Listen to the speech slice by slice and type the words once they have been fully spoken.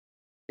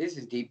This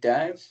is Deep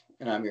Dives,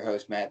 and I'm your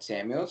host, Matt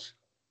Samuels.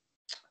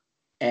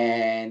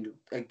 And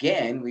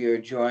again, we are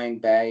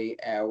joined by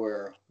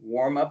our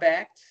warm up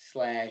act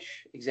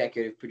slash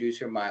executive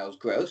producer, Miles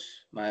Gross.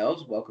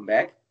 Miles, welcome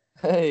back.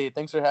 Hey,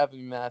 thanks for having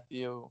me,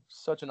 Matthew.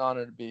 Such an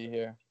honor to be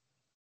here.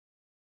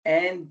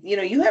 And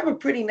you have a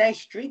pretty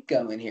nice streak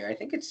going here. I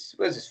think it's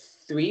was it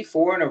 3,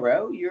 4 in a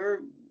row.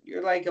 You're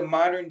like a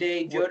modern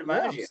day Joe Yeah,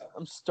 DiMaggio.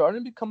 I'm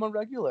starting to become a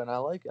regular, and I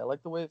like it. I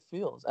like the way it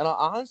feels. And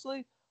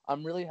honestly,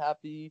 I'm really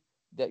happy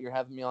that you're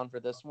having me on for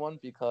this one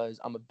because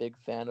I'm a big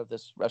fan of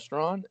this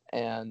restaurant,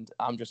 and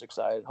I'm just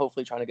excited.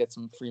 Hopefully, trying to get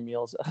some free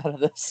meals out of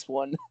this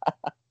one.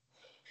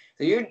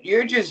 So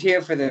you're just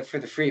here for the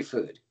free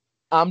food.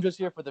 I'm just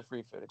here for the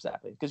free food,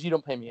 exactly, because you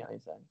don't pay me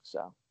anything.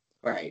 So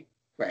Right,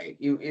 right.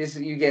 You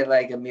get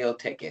like a meal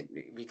ticket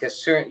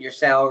because certain your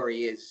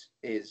salary is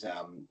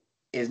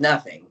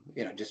nothing.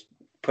 Just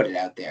put it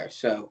out there.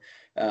 So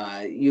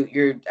I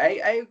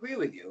agree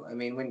with you. I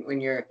mean, when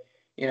you're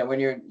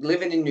when you're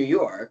living in New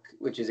York,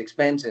 which is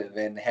expensive,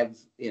 and have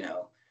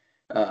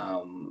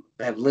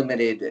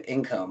limited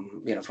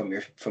income,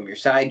 from your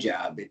side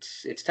job,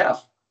 it's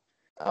tough.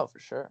 oh, for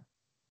sure.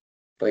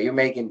 But you're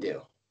making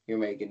do. You're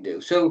making do.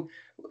 So,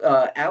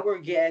 our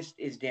guest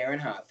is Darren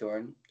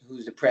Hawthorne,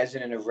 who's the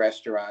president of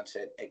restaurants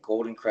at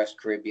Golden Crest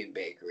Caribbean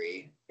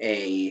Bakery,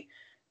 a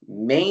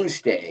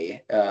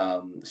mainstay,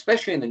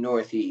 especially in the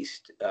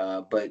Northeast.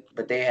 But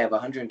they have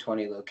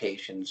 120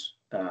 locations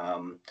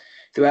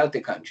throughout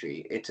the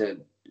country. It's a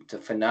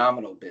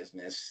phenomenal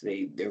business.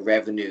 Their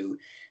revenue,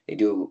 they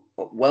do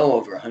well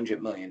over $100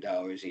 million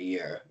a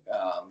year.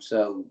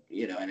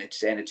 And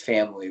it's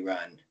family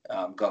run,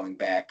 going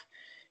back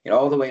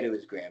all the way to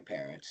his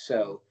grandparents.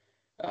 So,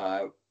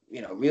 uh,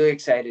 really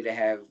excited to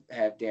have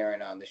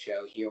Darren on the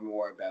show, hear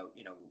more about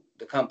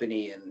the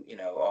company and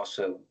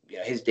also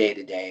his day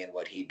to day and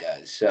what he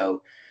does.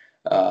 So,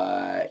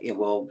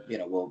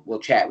 we'll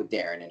chat with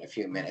Darren in a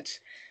few minutes.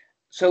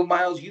 So,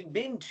 Miles, you've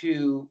been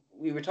to.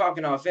 We were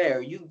talking off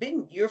air.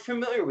 You're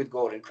familiar with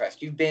Golden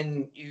Crest. You've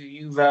been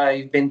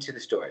to the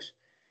stores.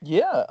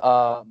 Yeah,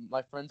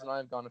 my friends and I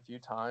have gone a few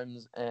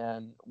times,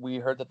 and we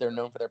heard that they're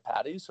known for their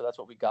patties, so that's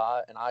what we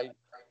got. And I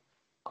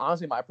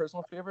honestly, my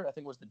personal favorite, I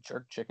think, was the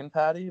jerk chicken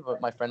patty, but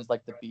my friends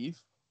like the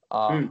beef.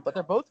 Hmm. But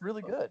they're both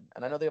really good,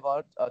 and I know they have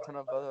a ton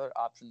of other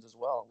options as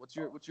well. What's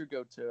your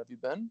go-to? Have you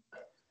been?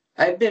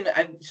 I've been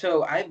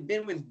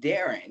with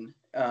Darren,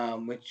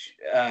 which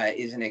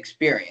is an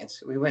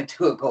experience. We went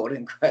to a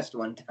Golden Crest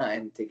one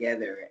time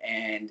together,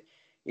 and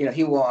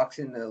he walks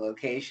into the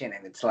location,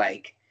 and it's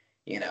like,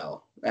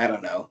 I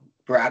don't know,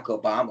 Barack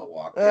Obama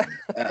walked in.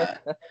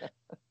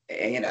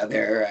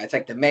 They're it's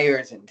like the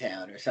mayor's in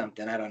town or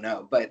something. I don't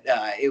know, but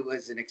it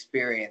was an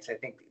experience. I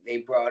think they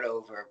brought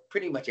over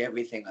pretty much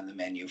everything on the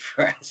menu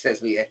for us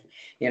as we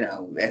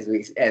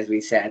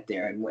sat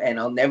there, and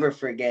I'll never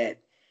forget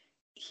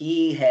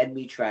he had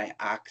me try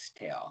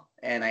oxtail.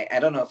 And I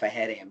don't know if I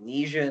had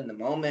amnesia in the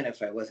moment,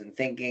 if I wasn't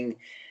thinking.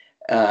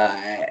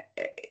 Uh,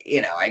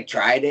 I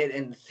tried it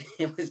and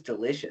it was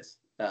delicious.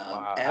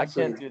 Wow, I can't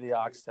Absolutely. do the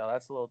oxtail.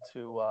 That's a little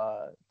too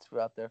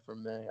out there for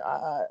me.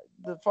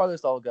 The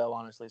farthest I'll go,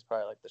 honestly, is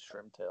probably like the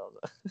shrimp tails.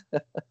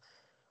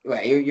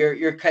 Right,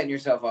 you're cutting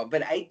yourself off,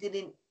 but I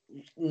didn't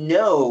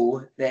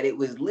know that it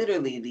was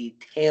literally the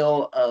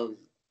tail of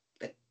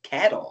the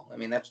cattle. I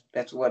mean,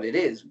 that's what it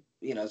is.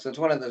 So it's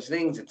one of those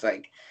things. It's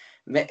like,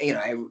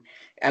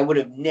 I would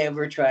have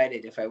never tried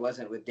it if I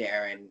wasn't with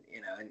Darren.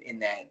 In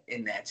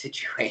that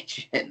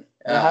situation.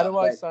 And how do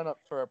I But sign up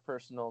for a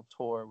personal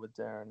tour with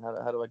Darren?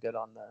 How do I get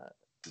on that?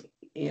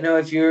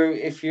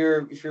 if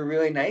you're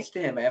really nice to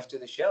him after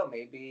the show,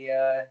 maybe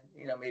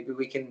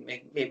we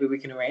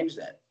can arrange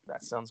that.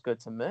 That sounds good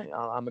to me.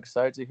 I'm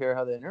excited to hear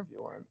how the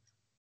interview went.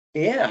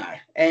 Yeah.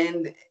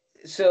 And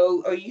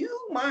so are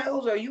you,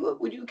 Miles?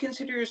 Would you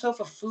consider yourself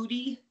a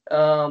foodie?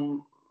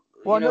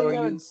 Well, I know Are you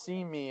haven't you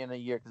seen me in a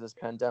year because of this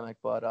pandemic,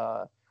 but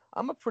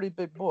I'm a pretty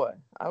big boy.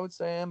 I would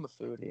say I'm a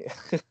foodie.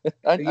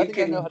 I you think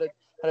I know can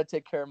how to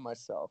take care of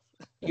myself.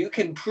 you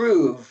can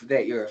prove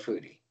that you're a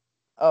foodie.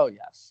 Oh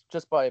yes,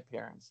 just by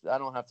appearance. I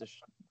don't have to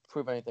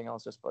prove anything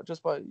else.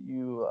 Just by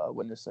you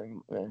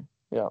witnessing me.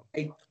 Yeah.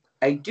 I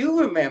I do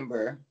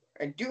remember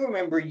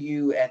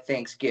you at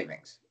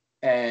Thanksgivings,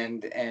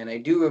 and I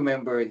do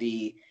remember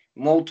the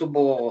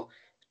multiple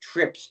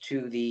trips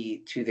to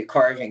the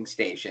carving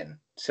station.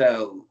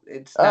 So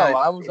it's Oh, not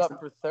I was it's up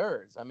for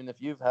thirds. I mean,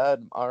 if you've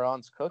had our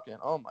aunt's cooking,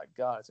 oh my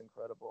god, it's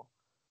incredible.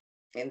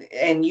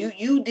 and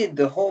you did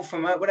the whole,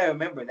 from what I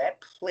remember, that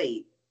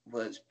plate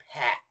was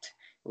packed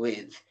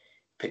with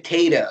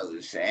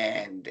potatoes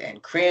and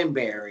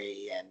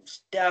cranberry and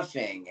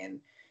stuffing.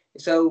 And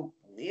so,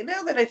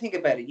 now that I think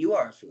about it, you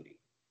are a foodie.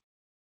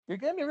 You're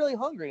getting me really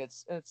hungry.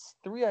 It's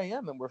 3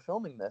 a.m. and we're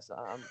filming this.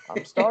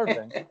 I'm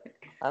starving.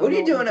 I What don't are know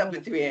you what you're doing up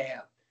doing. at 3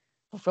 a.m.?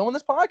 We're filming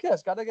this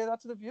podcast. Got to get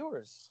out to the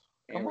viewers.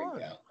 There Come we on.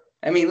 go.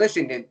 I mean,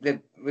 listen,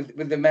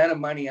 with the amount of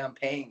money I'm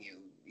paying you,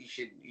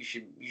 you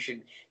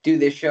should do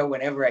this show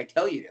whenever I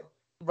tell you to.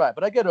 Right,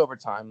 but I get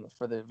overtime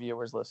for the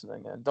viewers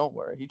listening, and don't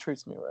worry, he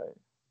treats me right.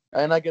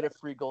 And I get a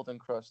free Golden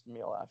Crust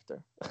meal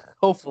after.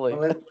 Hopefully.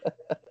 Well,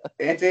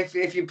 it's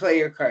if you play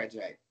your cards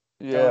right.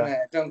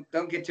 Yeah.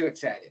 Don't get too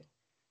excited.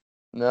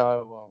 No,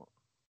 I won't.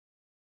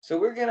 So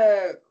we're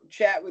gonna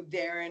chat with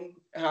Darren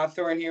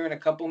Hawthorne here in a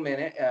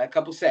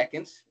couple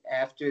seconds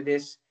after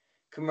this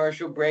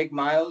commercial break.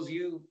 Miles,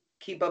 you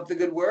keep up the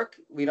good work.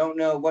 We don't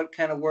know what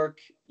kind of work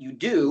you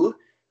do.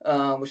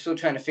 We're still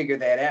trying to figure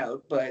that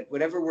out. But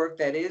whatever work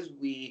that is,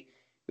 we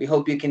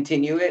hope you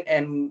continue it,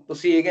 and we'll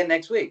see you again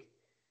next week.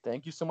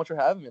 Thank you so much for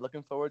having me.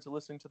 Looking forward to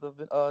listening to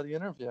the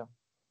interview.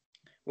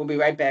 We'll be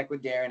right back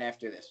with Darren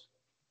after this.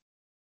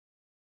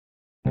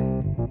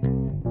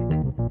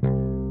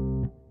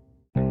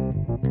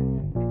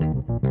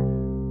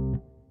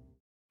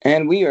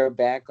 And we are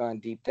back on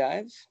Deep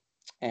Dives,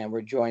 and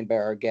we're joined by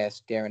our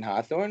guest, Darren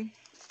Hawthorne,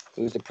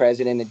 who's the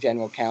president and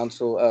general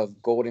counsel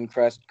of Golden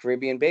Crust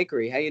Caribbean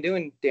Bakery. How you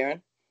doing,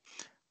 Darren?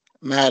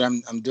 Matt,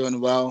 I'm doing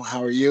well.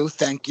 How are you?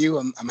 Thank you.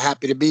 I'm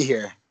happy to be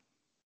here.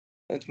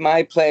 It's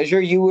my pleasure.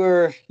 You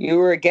were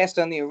a guest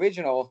on the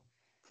original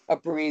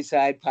Upper East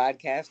Side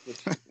podcast,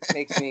 which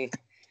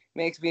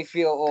makes me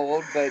feel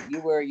old, but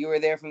you were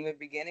there from the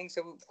beginning,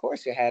 so of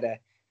course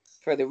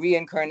for the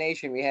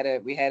reincarnation we had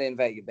to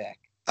invite you back.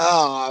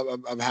 Oh,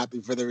 I'm happy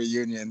for the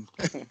reunion.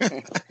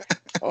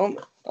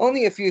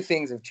 Only a few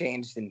things have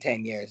changed in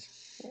 10 years.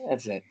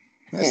 That's it.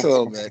 Just a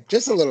little bit.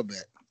 Just a little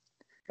bit.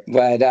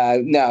 But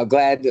no,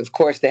 glad, of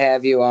course, to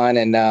have you on,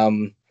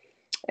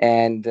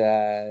 and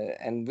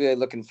really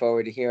looking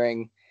forward to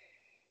hearing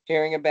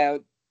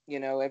about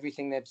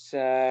everything that's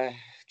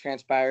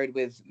transpired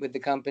with the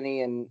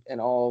company and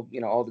all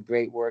all the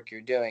great work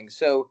you're doing.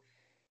 So,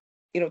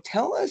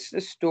 tell us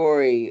the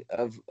story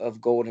of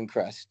Golden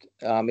Crust.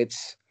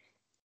 It's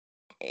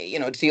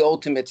the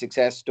ultimate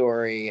success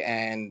story,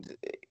 and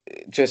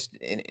just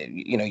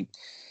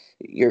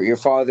your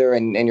father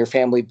and your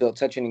family built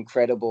such an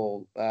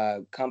incredible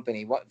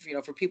company. What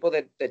for people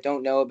that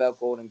don't know about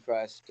Golden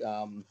Crust,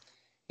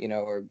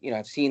 or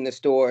have seen the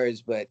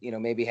stores, but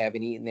maybe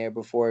haven't eaten there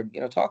before.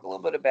 Talk a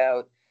little bit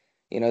about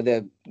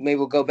maybe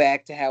we'll go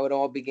back to how it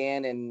all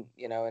began and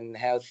and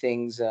how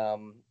things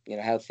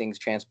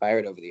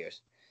transpired over the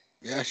years.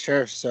 Yeah,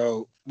 sure.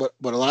 So what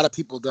a lot of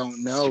people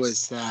don't know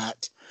is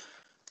that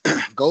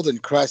Golden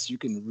Crust, you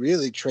can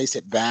really trace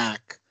it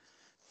back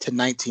to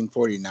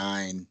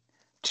 1949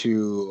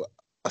 to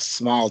a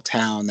small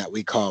town that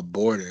we call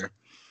Border,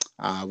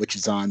 which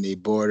is on the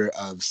border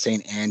of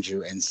St.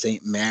 Andrew and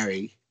St.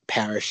 Mary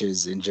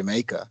parishes in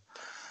Jamaica.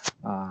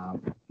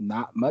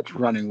 Not much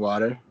running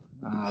water,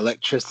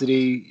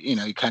 electricity,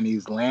 you kind of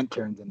use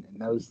lanterns and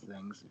those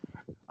things.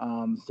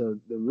 So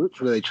the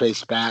roots really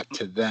trace back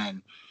to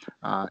then.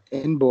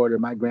 In Border,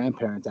 my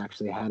grandparents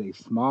actually had a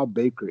small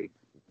bakery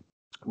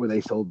where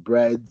they sold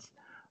breads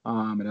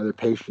and other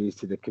pastries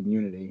to the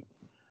community.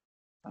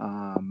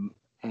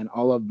 And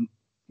all of,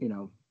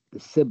 the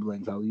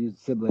siblings, I'll use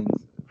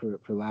siblings for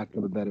lack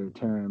of a better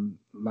term,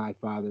 my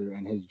father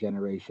and his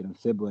generation of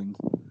siblings,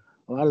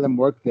 a lot of them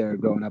worked there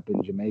growing up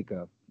in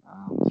Jamaica.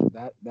 So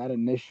that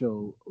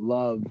initial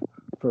love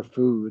for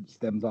food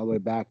stems all the way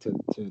back to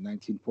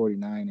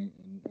 1949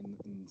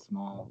 in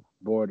small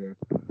Border,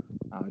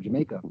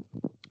 Jamaica.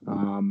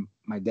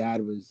 My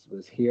dad was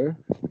here.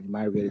 He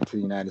migrated to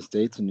the United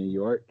States in New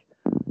York.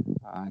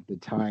 At the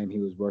time, he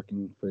was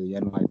working for the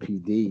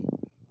NYPD.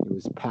 He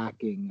was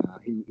packing.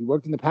 He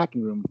worked in the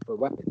packing room for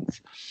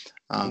weapons.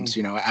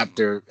 So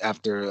after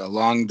a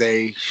long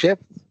day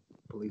shift,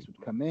 police would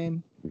come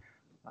in,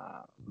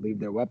 leave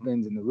their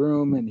weapons in the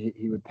room, and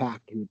he would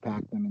pack. He would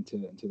pack them into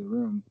the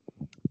room.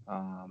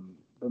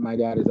 But my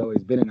dad has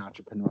always been an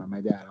entrepreneur.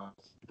 My dad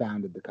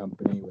founded the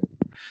company with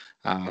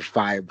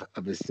 5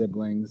 of his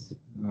siblings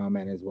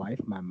and his wife,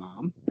 my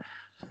mom.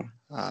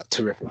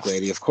 Terrific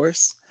lady, of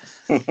course.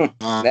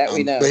 That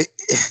we know.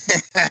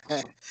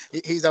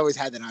 He's always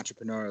had that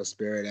entrepreneurial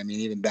spirit. I mean,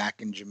 even back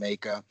in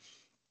Jamaica,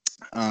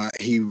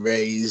 he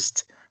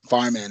raised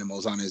farm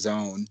animals on his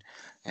own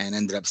and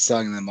ended up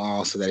selling them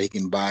all so that he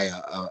can buy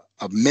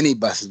a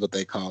minibus is what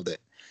they called it.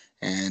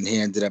 And he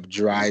ended up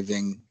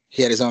driving.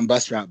 He had his own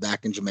bus route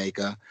back in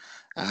Jamaica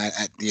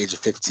at the age of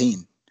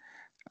 15.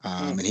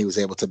 And he was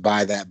able to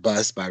buy that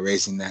bus by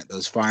raising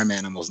those farm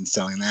animals and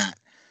selling that.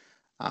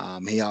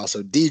 He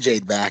also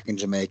DJ'd back in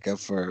Jamaica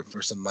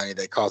for some money.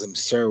 They called him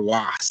Sir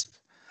Wasp.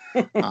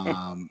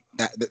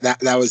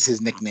 That was his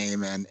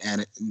nickname, and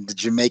the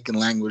Jamaican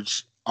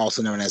language,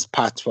 also known as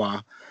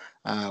patois,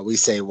 we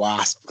say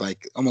wasp,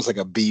 like almost like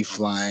a bee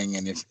flying.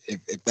 And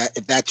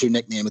if that's your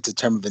nickname, it's a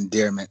term of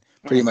endearment.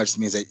 Pretty much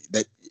means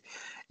that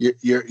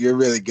you're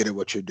really good at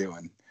what you're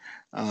doing.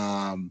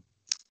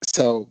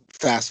 So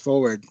fast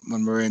forward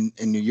when we're in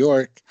New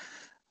York,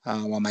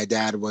 while my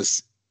dad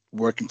was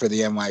working for the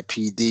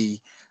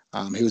NYPD,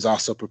 he was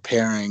also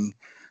preparing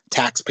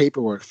tax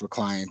paperwork for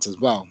clients as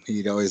well.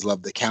 He'd always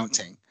loved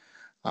accounting.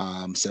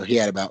 So he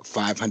had about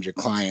 500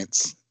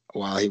 clients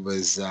while he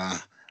was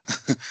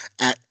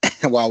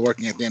while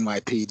working at the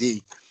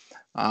NYPD.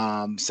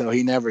 So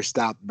he never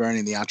stopped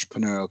burning the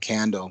entrepreneurial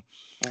candle.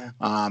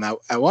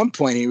 At one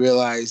point, he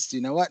realized,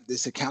 you know what,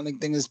 this accounting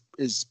thing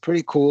is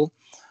pretty cool.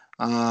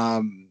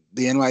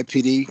 The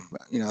NYPD,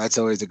 that's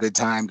always a good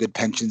time, good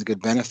pensions,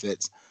 good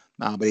benefits.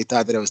 But he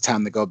thought that it was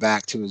time to go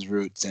back to his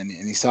roots, and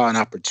he saw an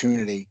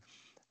opportunity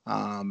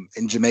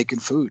in Jamaican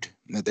food,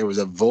 that there was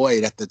a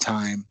void at the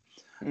time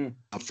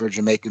for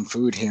Jamaican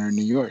food here in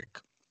New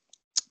York.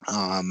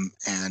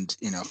 And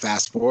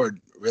fast forward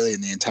really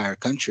in the entire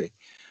country.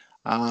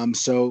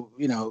 So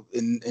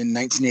in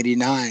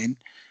 1989,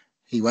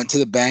 he went to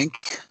the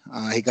bank.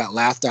 He got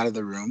laughed out of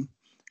the room.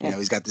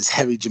 He's got this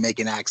heavy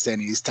Jamaican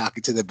accent. He's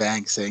talking to the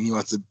bank saying he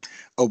wants to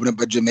open up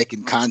a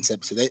Jamaican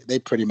concept. So they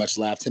pretty much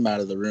laughed him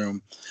out of the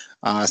room.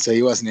 So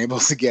he wasn't able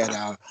to get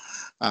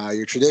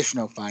your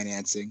traditional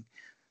financing.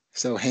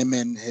 So him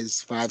and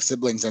his 5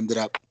 siblings ended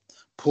up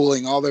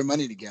pooling all their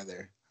money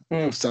together.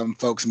 Some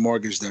folks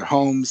mortgaged their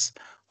homes.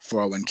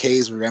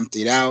 401ks were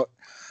emptied out.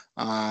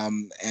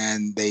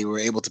 And they were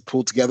able to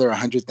pool together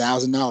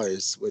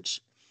 $100,000,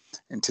 which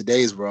in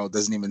today's world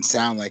doesn't even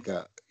sound like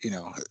a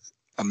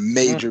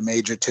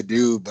major to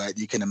do, but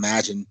you can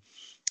imagine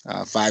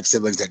 5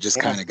 siblings that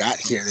just kind of got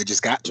here. They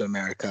just got to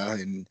America,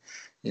 and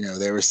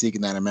they were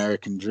seeking that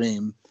American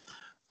dream.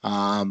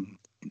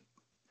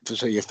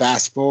 So you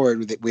fast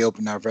forward, we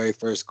opened our very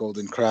first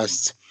Golden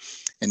Krust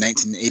in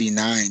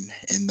 1989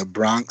 in the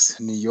Bronx,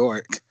 New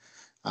York.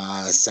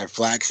 It's our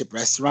flagship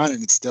restaurant,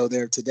 and it's still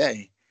there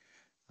today.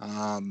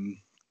 We're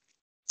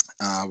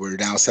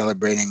now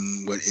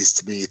celebrating what is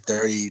to be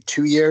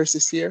 32 years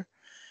this year.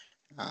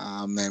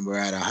 And we're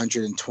at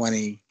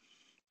 120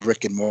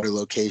 brick and mortar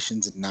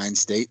locations in 9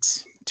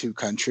 states, 2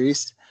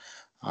 countries.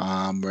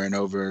 We're in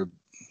over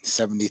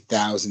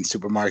 70,000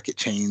 supermarket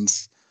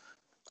chains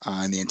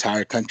in the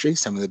entire country.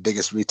 Some of the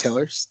biggest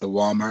retailers, the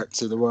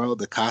Walmarts of the world,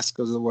 the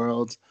Costco's of the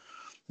world,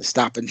 the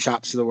Stop and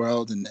Shops of the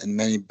world, and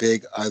many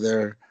big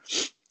other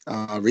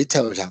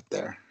retailers out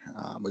there.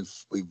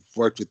 We've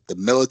worked with the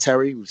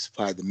military. We've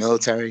supplied the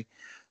military.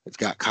 We've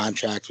got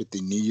contracts with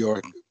the New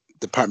York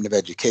Department of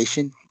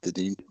Education,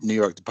 the New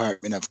York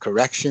Department of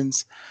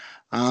Corrections.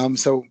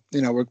 So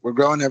we're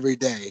growing every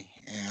day,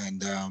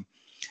 and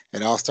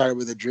it all started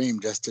with a dream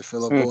just to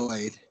fill a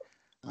void.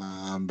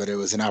 But it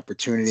was an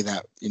opportunity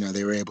that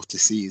they were able to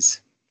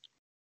seize.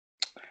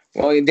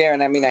 Well,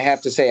 Darren, I mean, I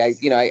have to say,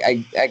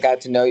 I got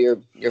to know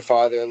your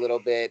father a little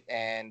bit,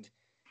 and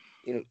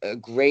a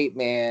great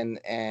man,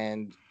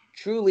 and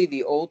truly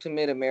the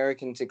ultimate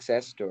American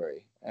success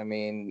story. I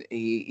mean,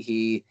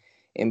 he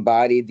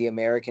embodied the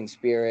American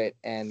spirit,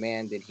 and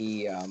man, did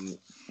he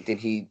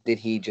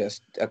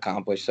just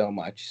accomplish so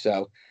much.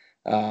 So,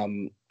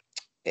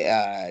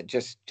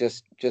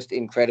 just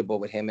incredible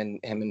with him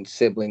and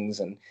siblings,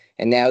 and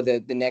now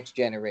the next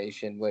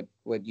generation, what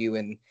you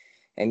and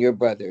your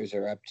brothers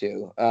are up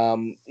to.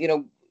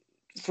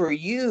 For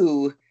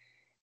you,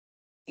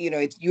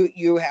 it's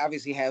you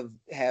obviously have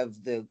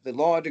the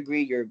law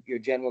degree. You're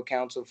general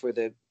counsel for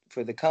the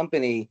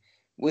company.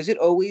 Was it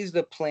always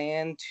the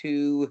plan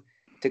to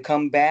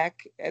come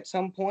back at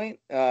some point?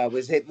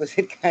 Was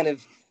it kind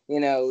of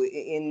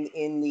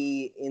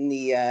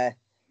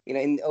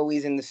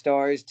always in the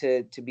stars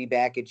to be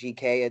back at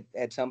GK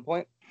at some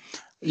point?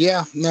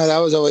 Yeah, no, that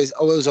was always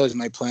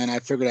my plan. I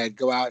figured I'd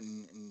go out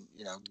and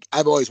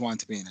I've always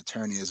wanted to be an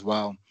attorney as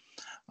well.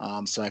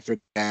 So I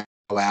figured I'd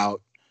go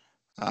out,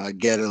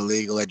 get a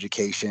legal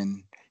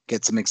education,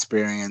 get some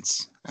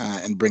experience,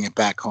 and bring it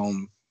back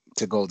home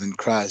to Golden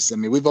Krust. I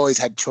mean, we've always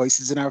had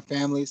choices in our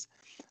families,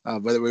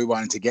 whether we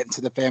wanted to get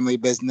into the family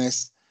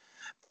business.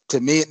 To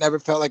me, it never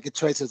felt like a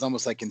choice. It was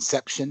almost like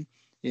inception.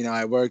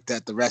 I worked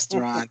at the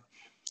restaurant.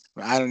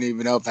 I don't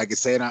even know if I could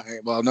say it.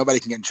 Well, nobody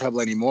can get in trouble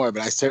anymore,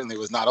 but I certainly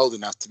was not old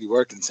enough to be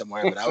working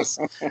somewhere. But I was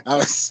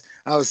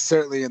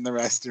certainly in the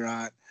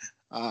restaurant.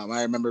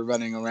 I remember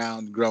running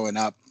around growing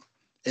up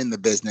in the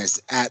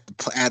business at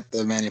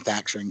the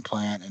manufacturing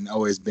plant, and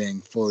always being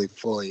fully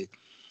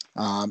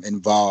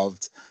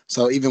involved.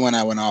 So even when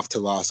I went off to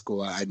law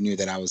school, I knew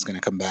that I was going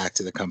to come back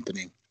to the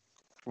company.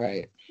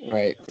 Right.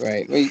 Well,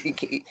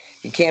 you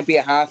can't be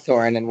a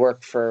Hawthorne and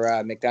work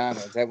for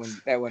McDonald's. That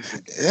wouldn't be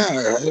good.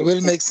 Yeah, it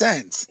wouldn't make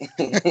sense.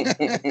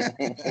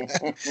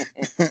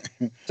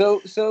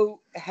 So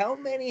how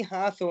many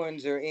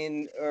Hawthornes are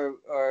in or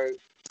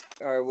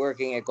are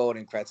working at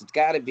Golden Krust? It's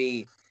got to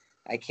be.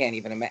 I can't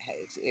even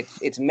imagine.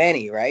 It's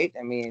many, right?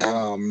 I mean,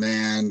 oh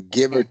man,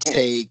 give or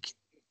take.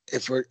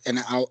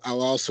 I'll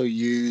also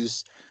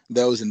use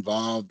those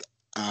involved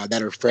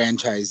that are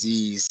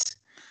franchisees.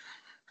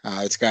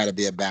 It's got to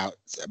be about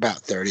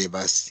 30 of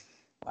us.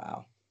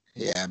 Wow.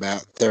 Yeah,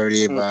 about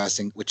 30 of us,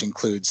 which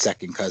includes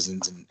second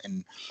cousins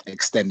and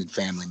extended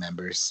family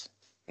members.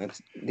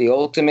 It's the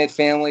ultimate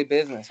family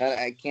business.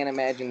 I can't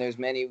imagine there's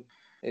many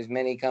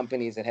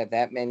companies that have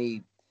that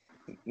many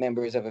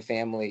members of a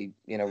family,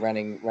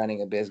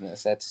 running a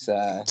business. That's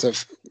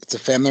it's a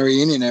family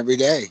reunion every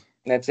day.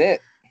 That's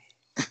it.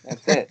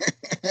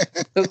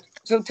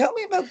 So tell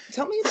me about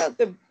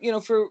the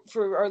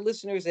for our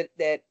listeners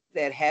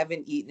that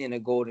haven't eaten in a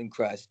Golden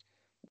Krust.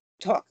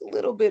 Talk a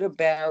little bit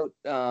about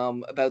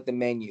the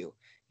menu.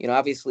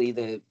 obviously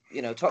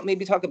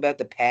talk about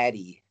the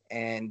patty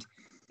and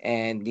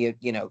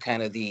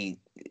kind of the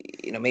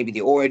maybe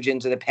the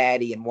origins of the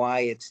patty and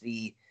why it's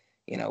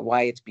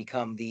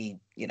become the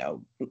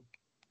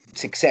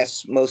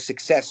most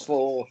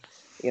successful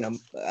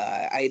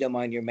item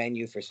on your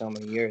menu for so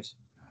many years.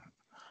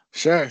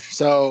 Sure.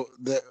 So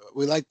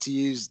we like to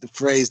use the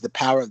phrase "the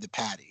power of the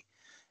patty."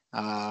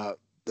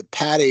 The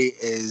patty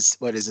is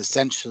what is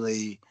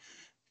essentially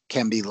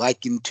can be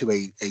likened to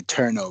a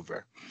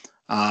turnover,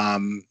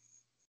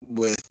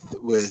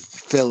 with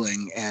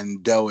filling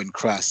and dough and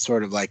crust,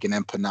 sort of like an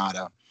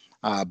empanada,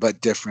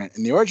 but different.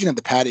 And the origin of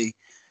the patty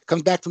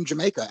comes back from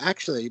Jamaica.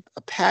 Actually,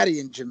 a patty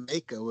in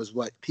Jamaica was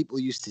what people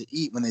used to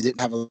eat when they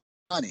didn't have a lot of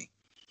money.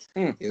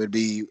 It would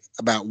be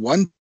about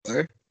 $1,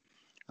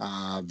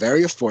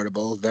 very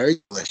affordable,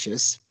 very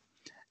delicious,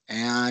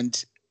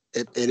 and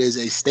it is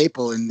a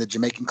staple in the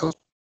Jamaican culture.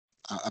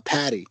 A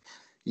patty,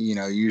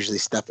 usually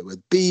stuff it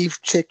with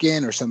beef,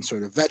 chicken, or some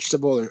sort of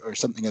vegetable or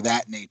something of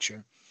that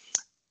nature.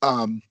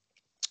 So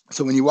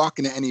when you walk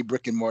into any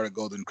brick and mortar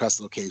Golden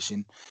Crust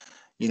location,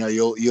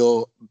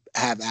 you'll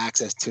have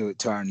access to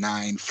our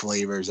 9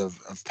 flavors of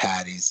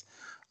patties.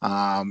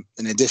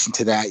 In addition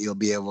to that, you'll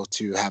be able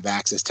to have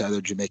access to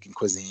other Jamaican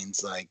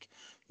cuisines like,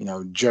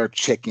 jerk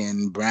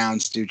chicken, brown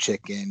stew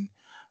chicken,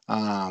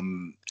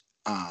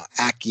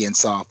 ackee and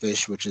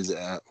sawfish, which is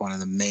one of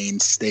the main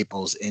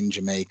staples in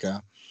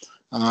Jamaica.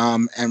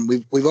 And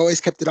we've always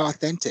kept it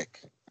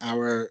authentic.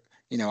 Our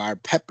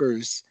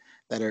peppers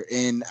that are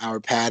in our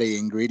patty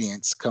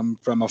ingredients come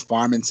from a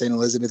farm in St.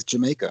 Elizabeth,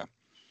 Jamaica.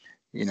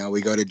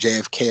 We go to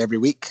JFK every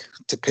week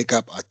to pick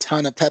up a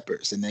ton of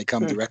peppers, and they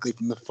come directly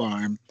from the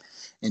farm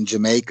in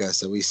Jamaica.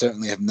 So we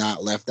certainly have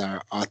not left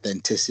our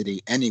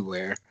authenticity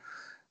anywhere.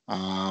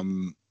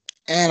 And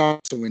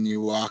also when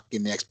you walk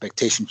in, the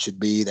expectation should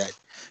be that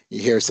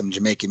you hear some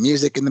Jamaican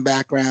music in the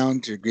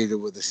background, you're greeted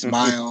with a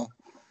smile,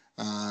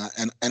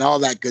 and all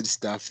that good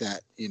stuff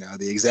that,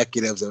 the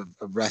executives of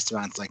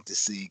restaurants like to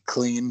see.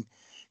 Clean,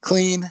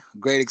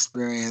 great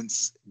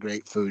experience,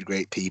 great food,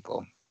 great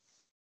people.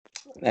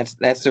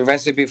 That's the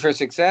recipe for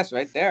success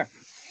right there.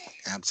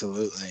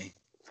 Absolutely.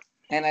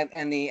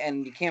 And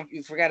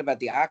you forgot about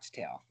the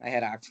oxtail. I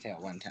had oxtail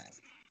one time.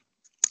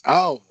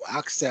 Oh,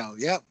 oxtail.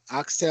 Yep.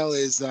 Oxtail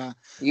is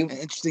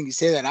interesting you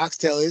say that.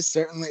 Oxtail is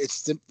it's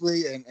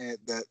simply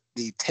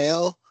the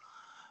tail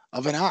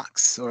of an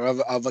ox or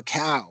of a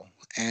cow.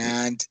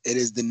 And it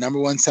is the number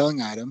one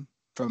selling item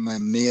from a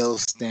meal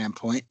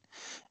standpoint.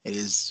 It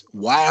is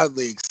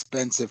wildly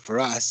expensive for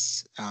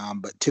us,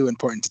 but too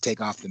important to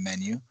take off the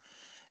menu.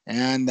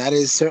 And that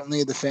is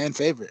certainly the fan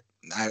favorite.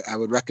 I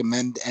would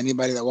recommend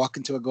anybody that walk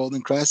into a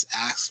Golden Crust,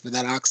 ask for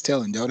that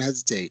oxtail and don't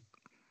hesitate.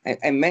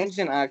 I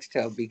mentioned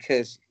oxtail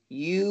because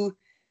you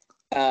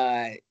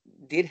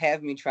did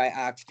have me try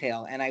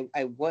oxtail, and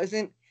I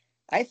wasn't.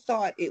 I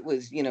thought it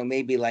was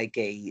maybe like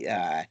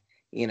a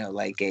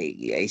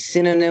a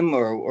synonym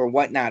or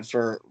whatnot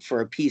for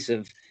a piece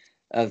of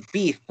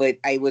beef, but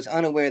I was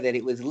unaware that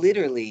it was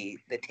literally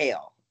the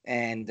tail.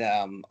 And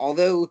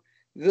although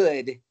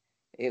good,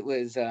 it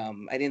was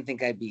I didn't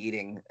think I'd be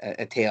eating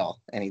a tail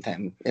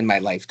anytime in my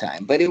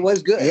lifetime, but it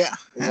was good. Yeah,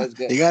 it was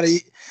good. You gotta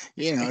eat,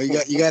 you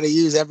gotta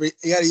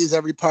use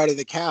every part of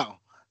the cow.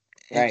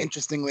 And right.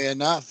 Interestingly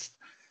enough,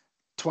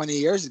 20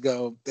 years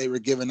ago they were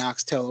giving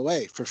oxtail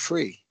away for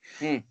free.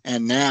 And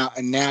now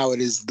it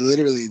is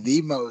literally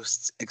the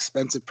most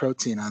expensive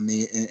protein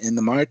in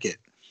the market.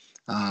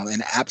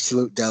 An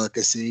absolute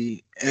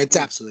delicacy, and it's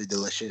absolutely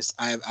delicious.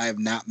 I have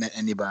not met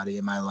anybody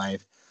in my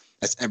life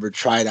that's ever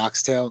tried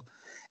oxtail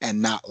and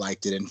not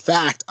liked it. In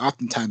fact,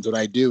 oftentimes what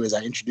I do is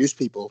I introduce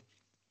people.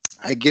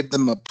 I give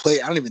them a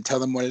plate. I don't even tell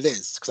them what it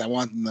is because I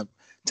want them to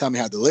tell me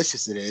how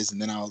delicious it is,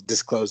 and then I'll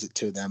disclose it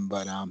to them.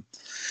 But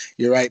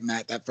you're right,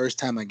 Matt. That first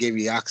time I gave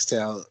you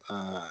oxtail,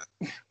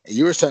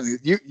 you were certainly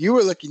you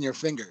were licking your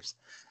fingers.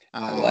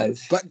 I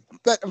was. But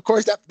of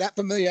course that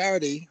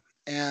familiarity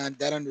and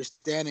that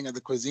understanding of the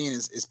cuisine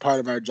is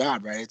part of our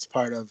job, right? It's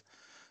part of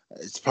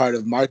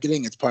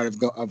marketing. It's part of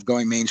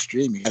going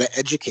mainstream. You got to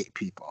educate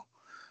people.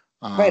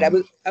 Right. I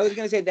was going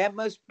to say that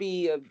must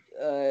be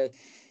a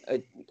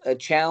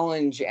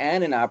challenge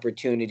and an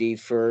opportunity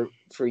for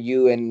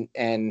you and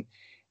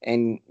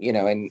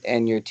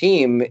your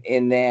team,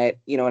 in that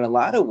in a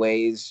lot of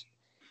ways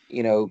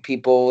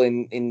people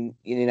in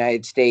the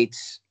United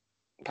States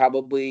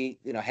probably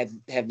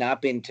have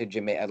not been to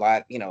Jamaica. A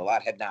lot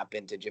have not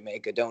been to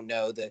Jamaica, don't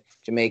know the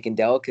Jamaican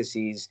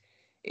delicacies.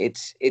 It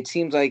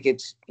seems like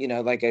it's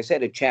like I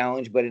said, a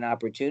challenge but an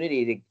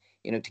opportunity to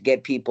to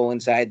get people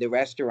inside the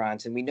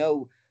restaurants. And we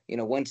know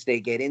once they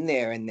get in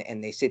there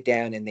and they sit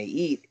down and they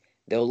eat,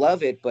 they'll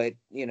love it. But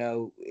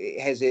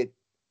it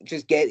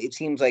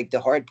seems like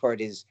the hard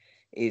part is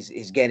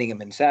getting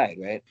them inside,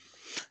 right?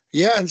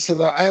 Yeah, and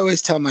so I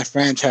always tell my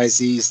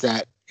franchisees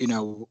that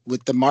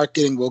with the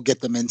marketing, we'll get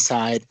them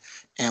inside,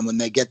 and when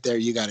they get there,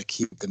 you got to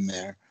keep them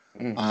there.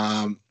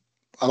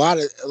 A lot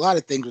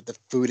of things with the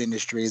food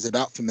industry is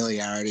about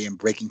familiarity and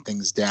breaking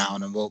things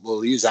down, and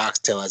we'll use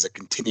oxtail as a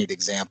continued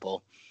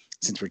example.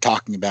 since we're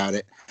talking about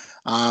it.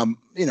 When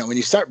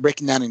you start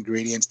breaking down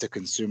ingredients to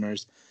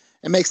consumers,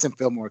 it makes them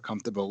feel more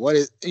comfortable. What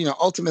is,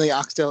 ultimately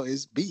oxtail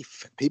is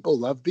beef. People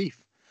love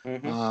beef.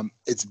 Mm-hmm.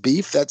 It's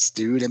beef that's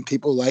stewed, and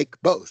people like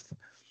both.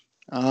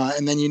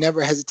 And then you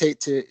never hesitate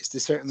to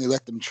certainly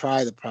let them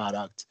try the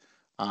product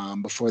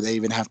before they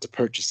even have to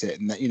purchase it,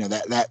 and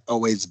that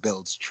always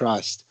builds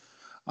trust.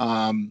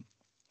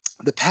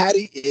 The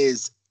patty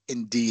is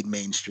indeed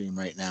mainstream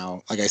right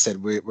now. Like I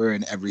said, we're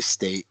in every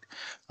state,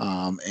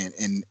 and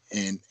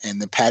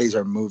the patties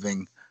are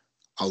moving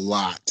a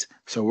lot.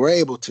 So we're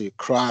able to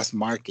cross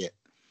market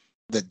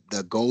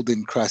the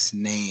Golden Crust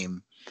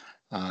name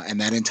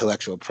and that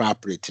intellectual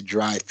property to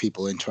drive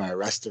people into our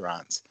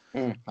restaurants.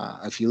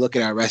 If you look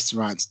at our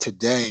restaurants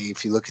today,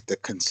 if you look at the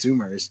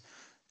consumers,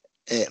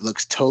 it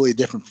looks totally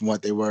different from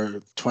what they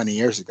were 20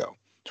 years ago.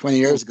 20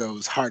 years ago, it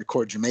was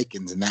hardcore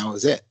Jamaicans, and that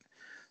was it.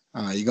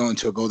 You go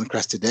into a Golden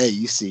Crust today,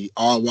 you see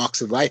all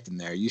walks of life in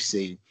there. You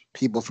see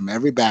people from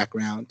every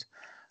background,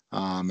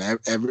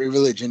 every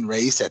religion,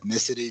 race,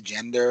 ethnicity,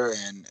 gender,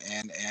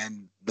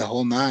 and the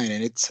whole nine.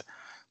 And it's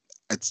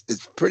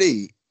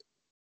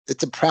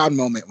a proud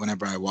moment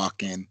whenever I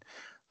walk in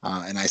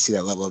and I see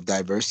that level of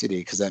diversity,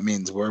 because that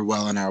means we're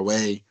well on our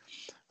way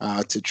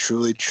to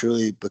truly,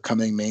 truly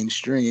becoming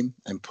mainstream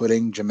and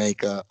putting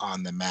Jamaica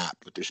on the map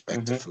with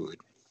respect to food.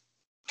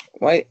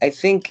 Well, I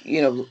think,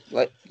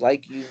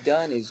 like you've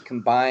done is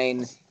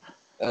combine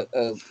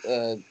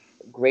a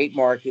great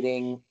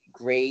marketing,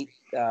 great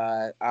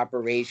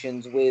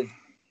operations with,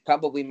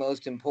 probably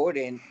most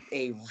important,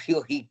 a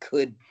really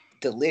good,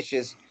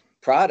 delicious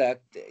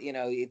product.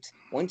 It's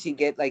once you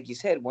get, like you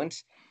said,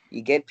 once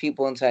you get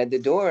people inside the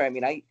door. I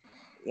mean, I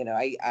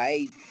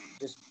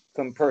just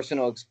from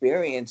personal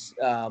experience,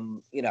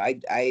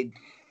 I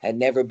had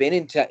never been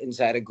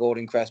inside a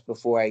Golden Crust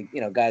before I,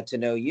 got to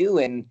know you,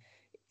 and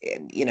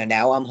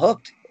now I'm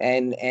hooked,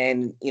 and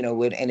and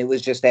it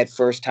was just that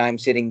first time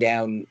sitting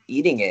down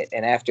eating it,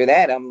 and after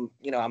that I'm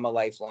a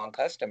lifelong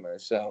customer.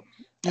 So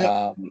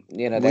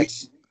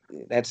that's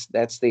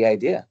the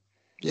idea.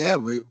 Yeah,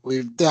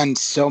 we've done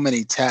so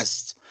many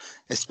tests,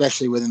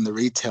 especially within the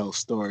retail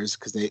stores,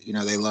 because they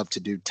love to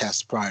do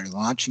tests prior to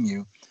launching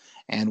you.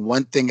 And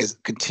one thing has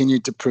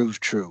continued to prove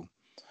true: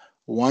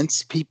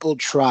 once people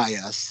try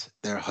us,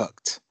 they're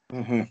hooked.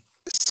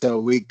 So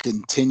we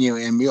continue,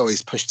 and we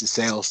always push the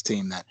sales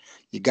team that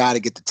you got to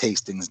get the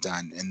tastings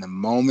done. And the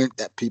moment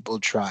that people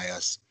try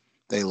us,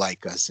 they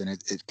like us. And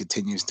it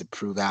continues to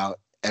prove out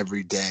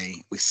every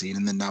day. We see it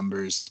in the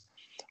numbers,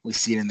 we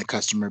see it in the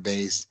customer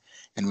base,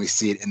 and we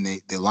see it in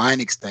the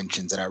line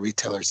extensions that our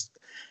retailers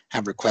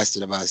have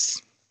requested of us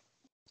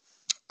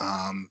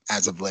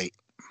as of late.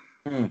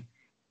 So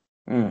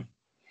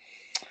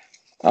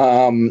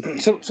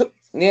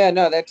yeah,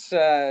 no, that's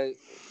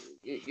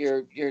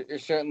you're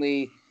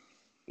certainly,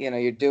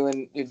 you're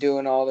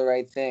doing all the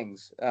right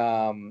things.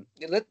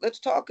 Let's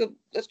talk a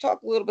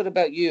little bit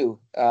about you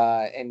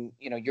and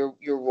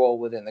your role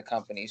within the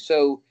company.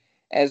 So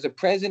as the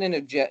president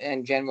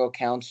and general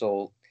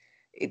counsel,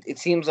 it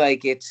seems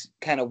like it's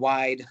kind of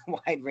wide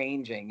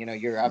ranging.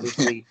 You're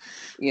obviously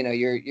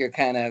you're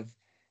kind of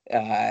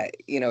a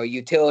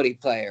utility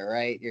player,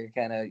 right?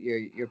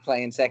 You're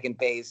playing second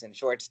base and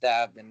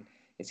shortstop, and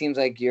it seems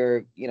like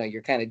you're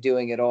kind of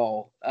doing it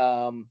all.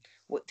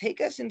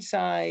 Take us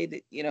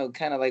inside,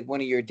 kind of like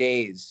one of your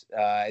days.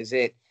 Are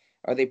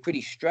they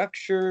pretty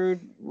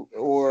structured,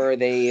 or are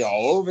they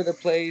all over the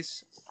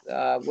place?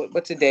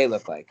 What's a day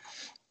look like?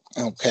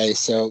 Okay,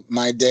 so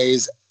my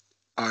days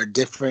are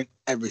different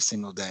every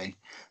single day.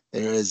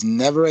 There is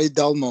never a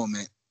dull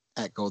moment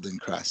at Golden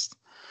Crust.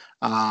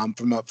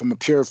 From a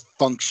pure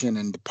function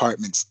and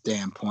department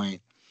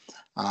standpoint,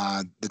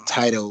 the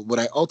title, what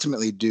I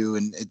ultimately do,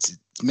 and it's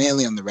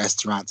mainly on the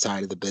restaurant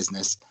side of the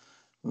business.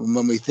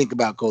 When we think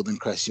about Golden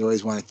Crust, you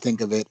always want to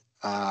think of it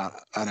on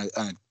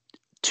a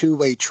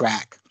two-way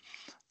track.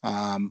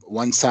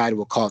 One side,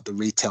 we'll call it the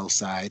retail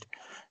side,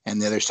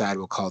 and the other side,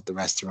 we'll call it the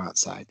restaurant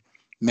side.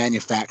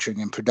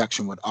 Manufacturing and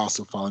production would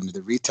also fall into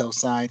the retail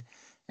side,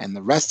 and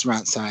the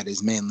restaurant side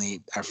is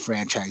mainly our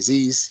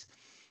franchisees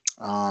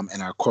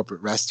and our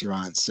corporate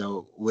restaurants.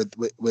 So with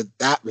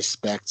that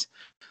respect,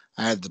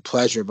 I had the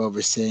pleasure of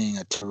overseeing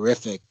a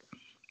terrific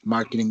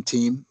marketing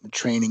team, a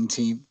training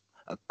team,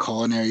 a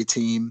culinary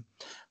team,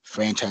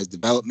 franchise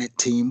development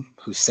team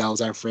who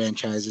sells our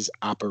franchises,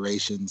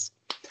 operations,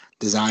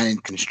 design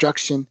and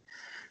construction,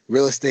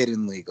 real estate,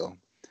 and legal.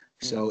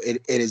 So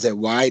it is a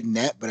wide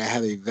net, but I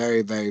have a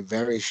very, very,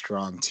 very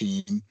strong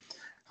team.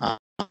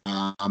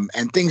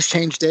 And things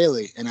change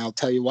daily. And I'll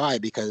tell you why,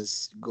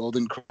 because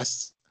Golden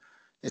Crust,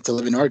 it's a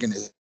living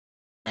organism.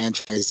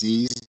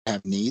 Franchisees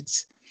have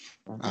needs.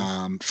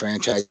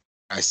 Franchise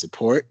I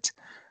support.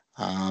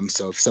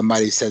 So if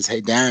somebody says,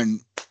 "Hey,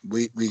 Darren,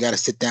 we got to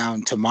sit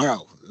down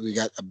tomorrow. We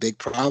got a big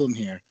problem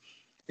here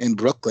in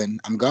Brooklyn,"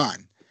 I'm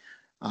gone.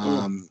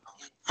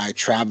 I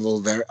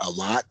travel a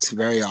lot,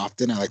 very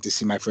often. I like to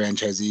see my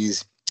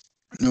franchisees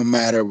no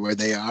matter where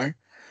they are.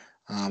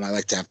 I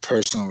like to have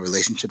personal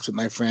relationships with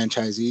my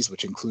franchisees,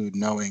 which include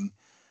knowing,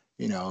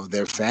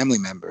 their family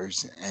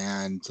members,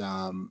 and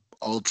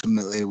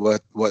ultimately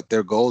what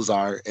their goals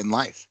are in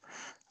life.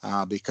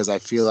 Because I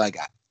feel like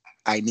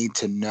I need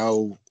to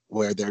know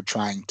where they're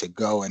trying to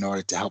go in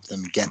order to help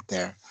them get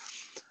there.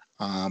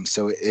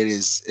 So it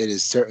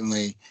is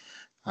certainly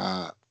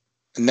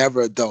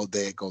never a dull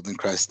day at Golden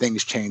Krust.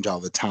 Things change all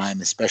the time,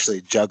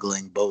 especially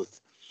juggling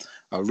both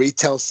a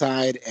retail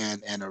side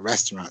and a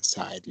restaurant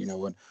side.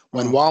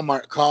 When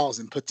Walmart calls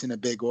and puts in a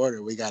big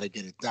order, we got to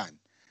get it done.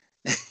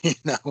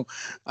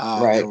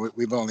 Right.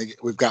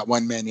 We've got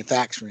one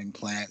manufacturing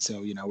plant,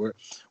 so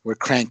we're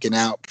cranking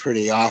out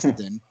pretty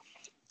often.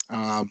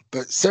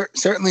 But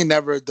certainly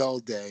never a dull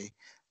day.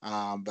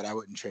 But I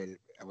wouldn't trade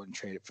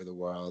it for the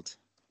world.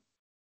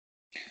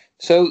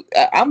 So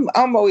I'm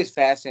always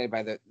fascinated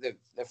by the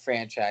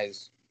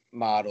franchise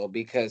model,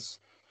 because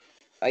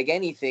like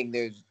anything,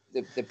 there's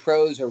the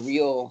pros are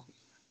real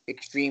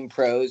extreme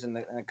pros, and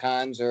the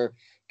cons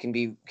can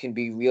be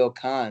real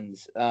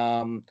cons.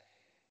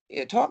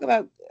 Talk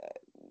about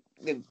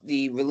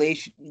the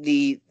relation,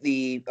 the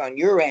on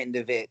your end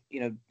of it,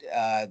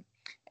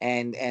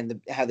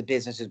 and how the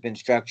business has been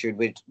structured,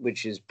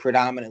 which is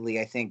predominantly,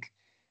 I think,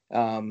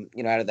 out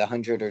of the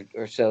 100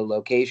 or so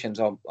locations,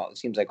 it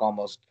seems like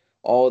almost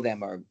all of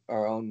them are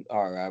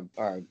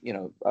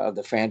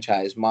the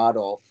franchise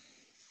model.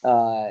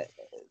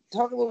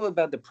 Talk a little bit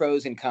about the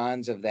pros and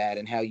cons of that,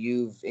 and how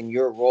you've, in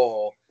your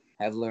role,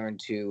 have learned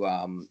to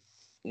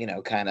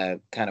kind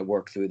of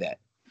work through that.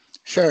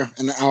 Sure,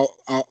 and I'll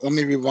let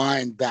me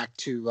rewind back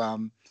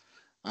to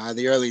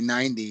the early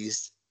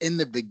 '90s. In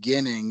the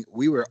beginning,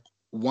 we were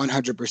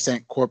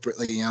 100%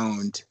 corporately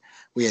owned.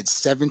 We had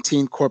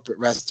 17 corporate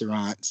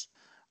restaurants.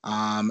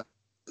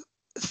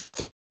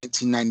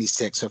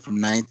 1996. So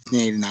from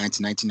 1989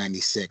 to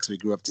 1996, we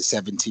grew up to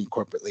 17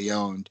 corporately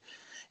owned,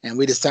 and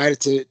we decided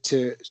to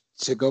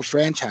go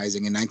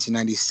franchising in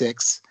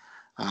 1996.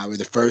 We're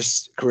the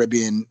first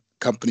Caribbean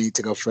company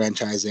to go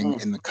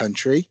franchising in the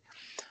country,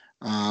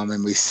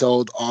 and we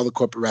sold all the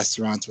corporate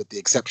restaurants with the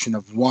exception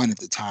of one at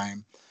the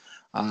time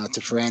to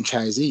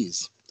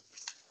franchisees.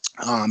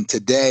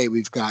 Today,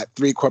 we've got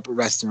 3 corporate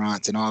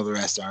restaurants, and all the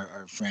rest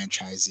are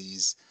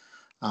franchisees.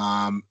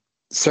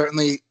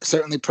 Certainly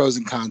pros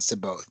and cons to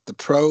both. The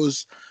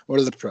pros, what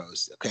are the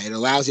pros? Okay, it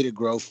allows you to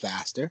grow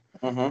faster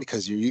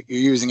because you're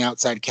using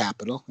outside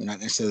capital. You're not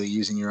necessarily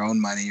using your own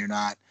money. You're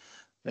not,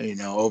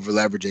 over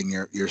leveraging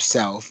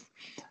yourself.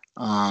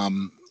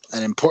 An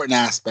important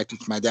aspect,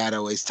 which my dad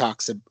always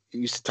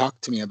used to talk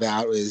to me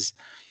about, is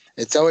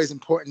it's always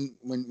important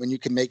when you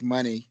can make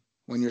money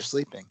when you're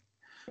sleeping.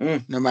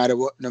 No matter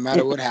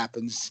what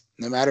happens,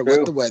 no matter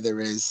what the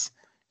weather is.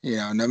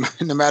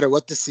 No matter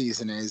what the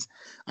season is,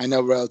 I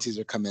know royalties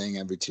are coming in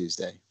every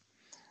Tuesday.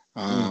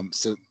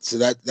 So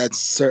that's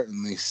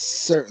certainly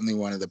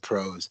one of the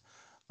pros.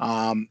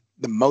 The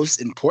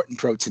most important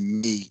pro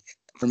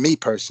for me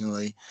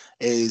personally,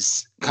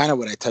 is kind of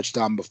what I touched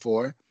on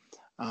before.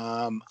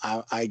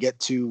 I get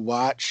to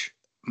watch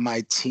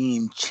my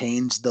team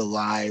change the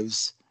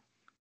lives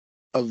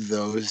of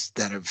those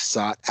that have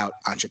sought out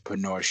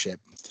entrepreneurship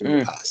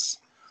through us.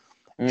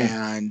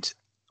 And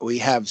we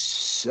have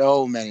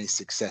so many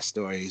success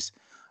stories,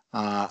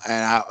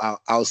 and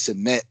I'll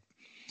submit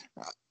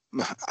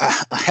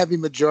a heavy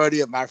majority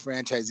of my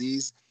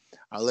franchisees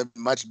are living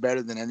much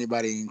better than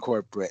anybody in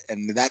corporate,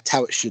 and that's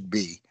how it should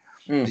be,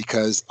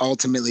 because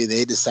ultimately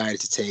they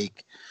decided to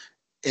take,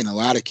 in a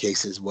lot of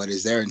cases, what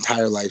is their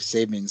entire life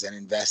savings and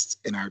invest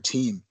in our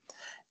team.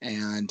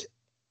 And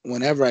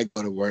whenever I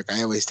go to work,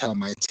 I always tell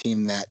my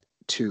team that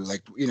too.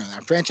 Like,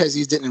 our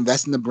franchisees didn't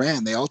invest in the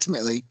brand; they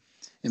ultimately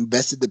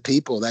invested the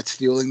people that's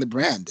fueling the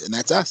brand, and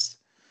that's us.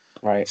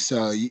 Right.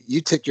 So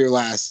you took your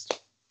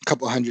last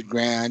couple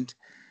 $100,000.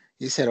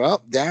 You said,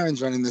 well,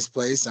 Darren's running this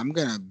place. I'm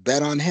going to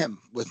bet on him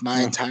with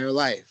my entire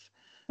life.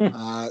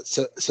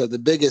 So the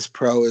biggest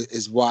pro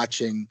is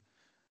watching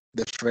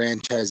the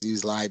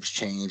franchisees' lives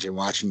change and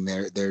watching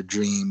their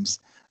dreams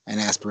and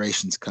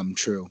aspirations come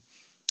true.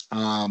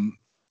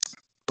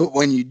 But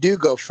when you do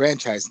go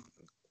franchise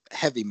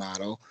heavy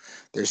model,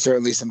 there's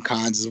certainly some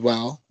cons as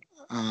well.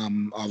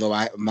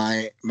 Although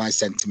my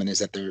sentiment is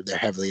that they're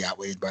heavily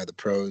outweighed by the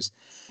pros.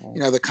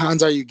 The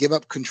cons are you give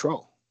up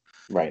control.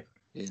 Right.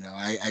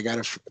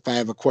 If I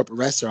have a corporate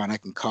restaurant, I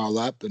can call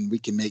up and we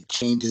can make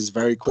changes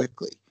very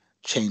quickly,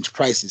 change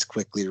prices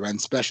quickly, run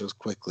specials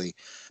quickly,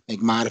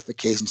 make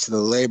modifications to the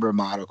labor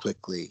model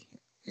quickly,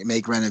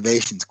 make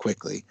renovations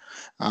quickly.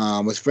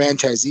 With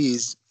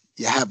franchisees,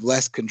 you have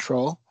less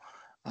control.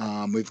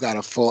 We've got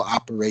a full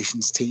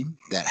operations team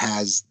that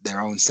has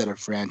their own set of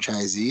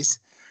franchisees.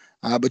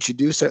 But you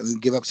do certainly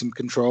give up some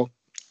control,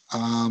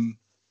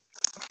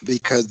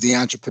 because the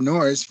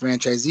entrepreneurs,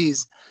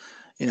 franchisees,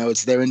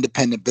 it's their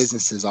independent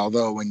businesses.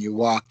 Although when you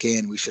walk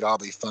in, we should all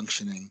be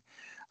functioning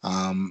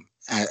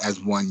as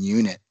one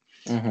unit.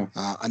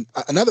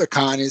 Another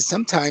con is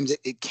sometimes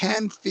it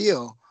can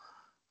feel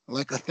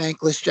like a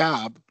thankless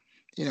job,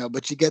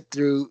 but you get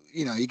through,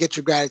 you get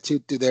your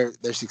gratitude through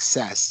their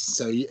success.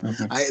 So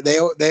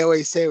they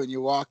always say when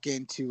you walk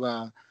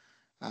into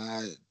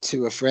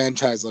to a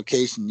franchise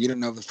location, you don't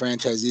know if the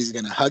franchisee is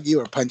going to hug you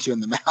or punch you in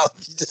the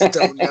mouth. You just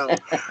don't know.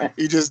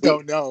 You just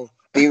don't know.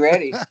 Be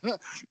ready.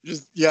 You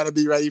got to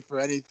be ready for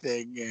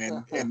anything,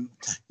 and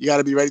you got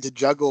to be ready to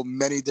juggle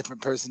many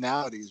different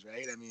personalities,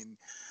 right? I mean,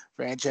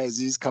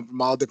 franchisees come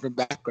from all different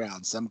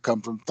backgrounds. Some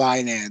come from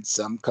finance,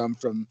 some come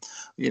from,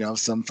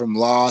 some from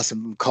law,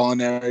 some from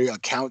culinary,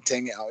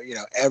 accounting.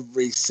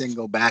 Every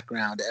single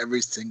background,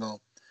 every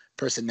single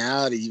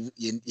personality,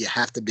 you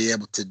have to be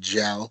able to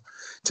gel,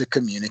 to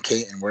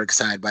communicate, and work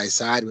side by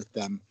side with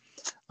them.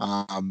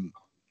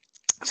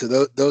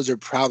 So those are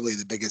probably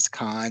the biggest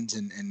cons,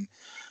 and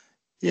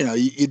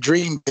you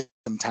dream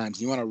sometimes.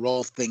 You want to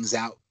roll things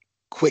out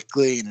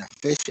quickly and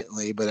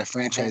efficiently, but a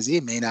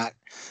franchisee may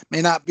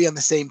not be on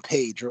the same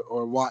page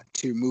or want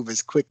to move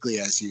as quickly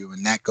as you,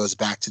 and that goes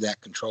back to that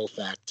control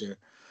factor.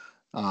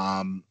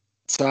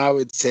 So I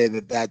would say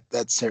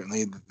that's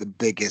certainly the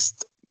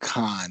biggest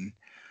con.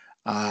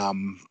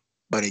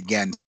 But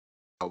again,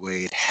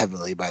 outweighed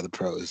heavily by the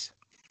pros.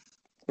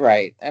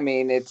 Right. I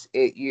mean,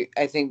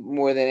 I think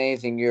more than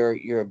anything,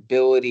 your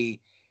ability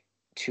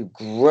to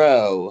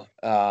grow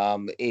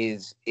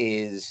is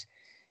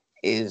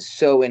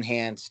so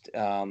enhanced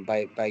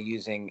by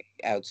using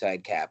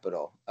outside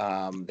capital,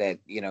 that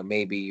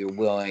maybe you're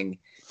willing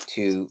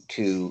to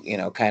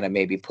kind of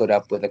maybe put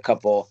up with a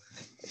couple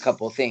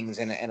things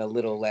and a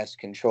little less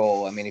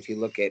control. I mean, if you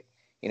look at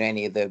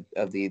any of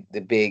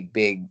the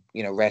big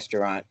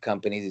restaurant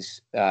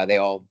companies, they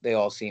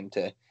all seem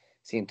to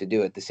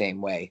do it the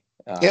same way.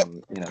 Yep.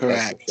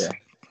 Correct.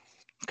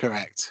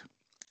 Correct.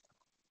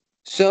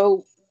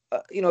 So,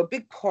 a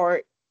big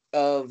part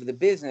of the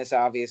business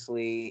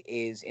obviously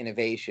is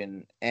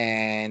innovation,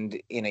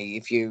 and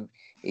if you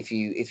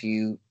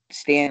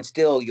stand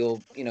still,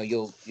 you'll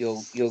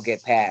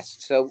get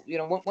past. So,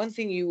 one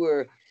thing we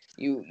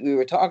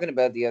were talking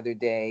about the other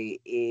day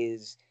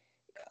is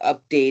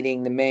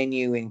updating the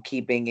menu and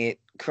keeping it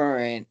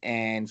current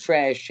and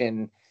fresh,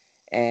 and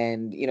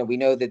we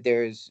know that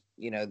there's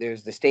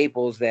the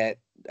staples that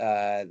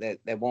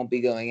won't be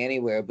going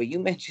anywhere. But you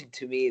mentioned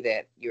to me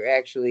that you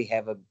actually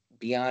have a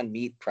Beyond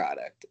Meat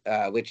product,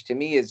 which to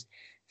me is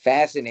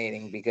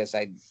fascinating, because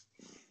I've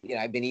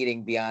been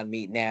eating Beyond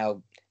Meat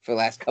now for the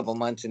last couple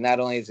months, and not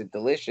only is it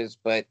delicious,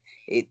 but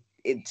it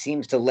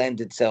seems to lend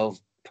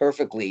itself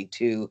perfectly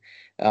to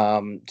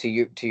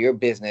your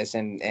business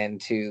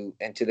and to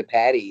the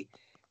patty.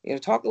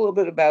 Talk a little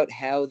bit about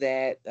how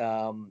that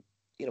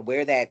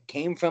where that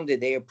came from.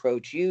 Did they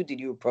approach you? Did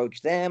you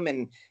approach them?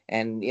 And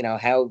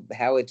how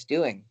it's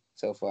doing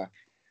so far?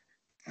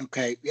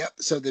 Okay. Yep.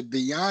 So the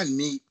Beyond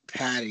Meat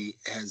patty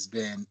has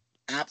been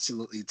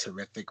absolutely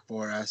terrific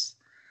for us.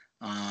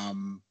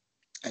 And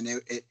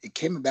it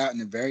came about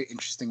in a very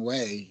interesting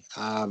way.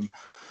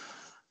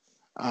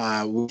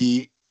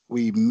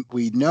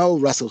 We know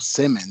Russell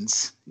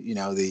Simmons,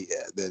 the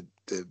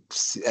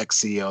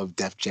ex-CEO of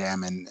Def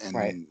Jam and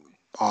Right.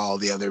 all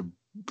the other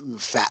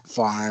Fat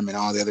Farm and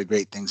all the other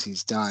great things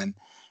he's done.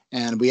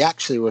 And we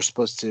actually were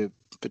supposed to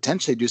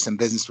potentially do some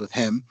business with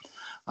him.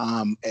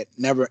 It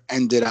never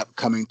ended up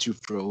coming to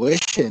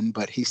fruition,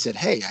 but he said,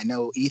 "Hey, I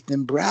know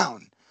Ethan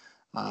Brown,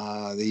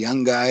 the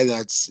young guy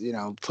that's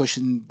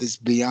pushing this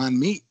Beyond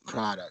Meat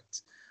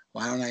product.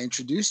 Why don't I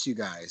introduce you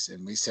guys?"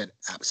 And we said,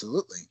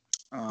 "Absolutely."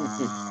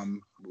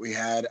 We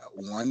had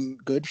one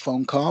good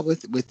phone call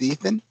with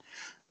Ethan.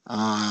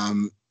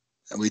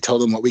 And we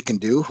told him what we can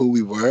do, who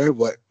we were,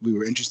 what we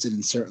were interested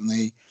in.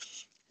 Certainly,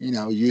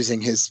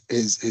 using his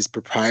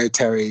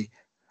proprietary,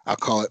 I'll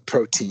call it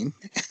protein,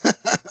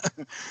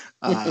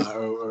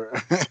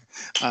 or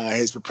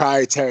his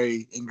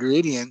proprietary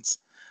ingredients,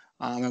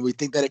 and we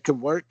think that it could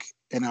work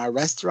in our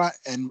restaurant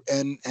and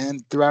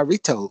through our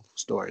retail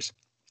stores.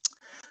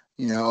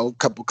 A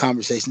couple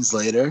conversations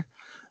later,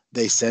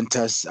 they sent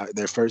us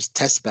their first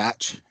test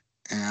batch,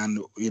 and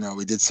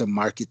we did some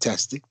market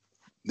testing.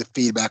 The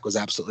feedback was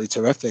absolutely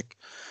terrific.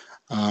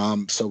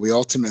 So we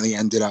ultimately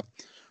ended up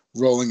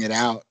rolling it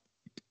out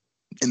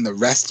in the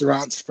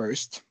restaurants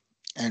first,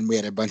 and we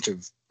had a bunch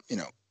of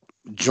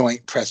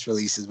joint press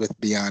releases with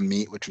Beyond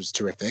Meat, which was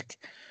terrific.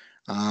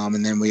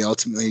 And then we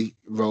ultimately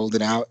rolled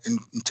it out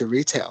into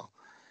retail,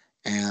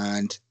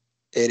 and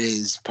it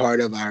is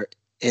part of our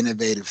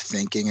innovative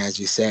thinking. As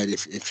you said,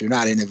 if you're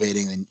not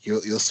innovating, then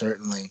you'll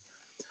certainly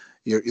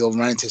you'll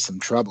run into some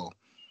trouble.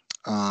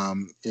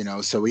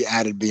 So we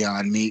added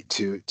Beyond Meat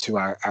to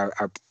our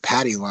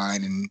patty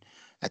line, and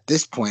at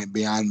this point,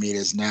 Beyond Meat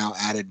has now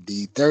added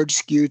the third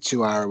SKU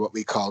to our what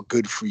we call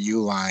Good For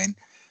You line.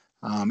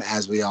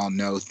 As we all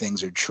know,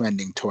 things are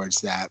trending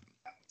towards that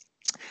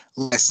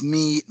less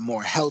meat,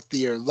 more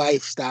healthier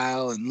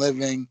lifestyle and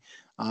living.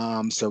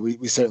 So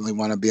we certainly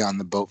want to be on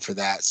the boat for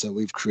that. So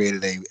we've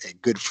created a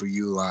Good For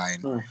You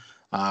line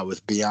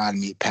with Beyond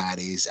Meat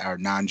patties, our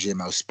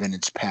non-GMO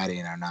spinach patty,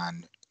 and our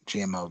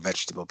non-GMO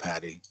vegetable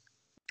patty.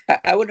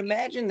 I would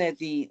imagine that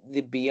the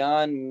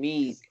Beyond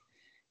Meat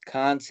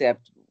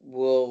concept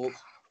will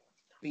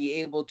be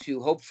able to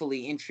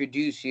hopefully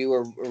introduce you,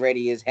 or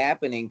already is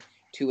happening,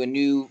 to a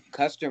new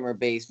customer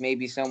base.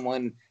 Maybe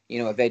someone,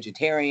 a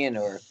vegetarian,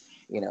 or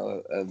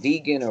a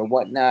vegan or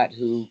whatnot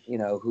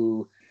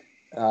who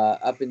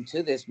up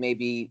into this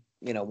maybe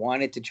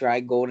wanted to try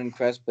Golden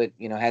Crust, but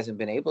hasn't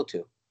been able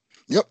to.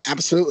 Yep,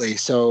 absolutely.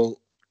 So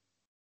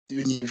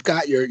you've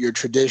got your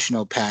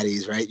traditional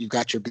patties, right? You've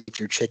got your beef,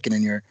 your chicken,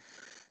 and your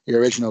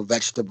original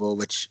vegetable,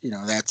 which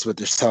that's what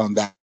they're selling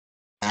back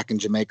in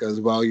Jamaica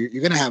as well. You're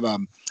going to have a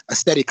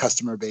steady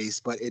customer base,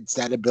 but it's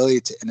that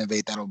ability to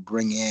innovate that'll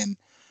bring in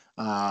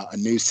a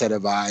new set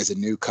of eyes, a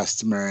new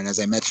customer. And as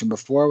I mentioned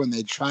before, when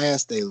they try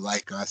us, they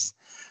like us,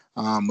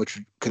 which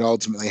could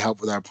ultimately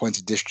help with our points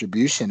of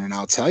distribution. And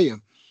I'll tell you,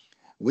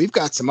 we've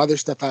got some other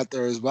stuff out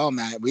there as well,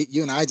 Matt.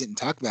 You and I didn't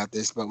talk about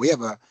this, but we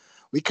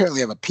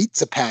currently have a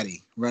pizza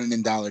patty running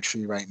in Dollar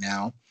Tree right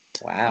now.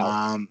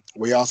 Wow.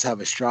 We also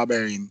have a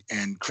strawberry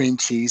and cream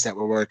cheese that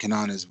we're working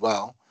on as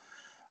well.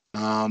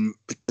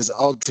 Because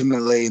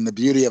ultimately, and the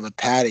beauty of a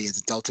patty is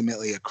it's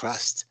ultimately a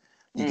crust.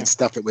 You can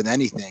stuff it with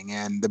anything,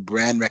 and the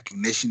brand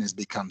recognition has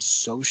become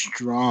so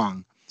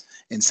strong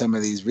in some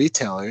of these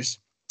retailers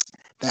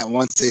that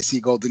once they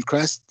see Golden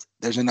Crust,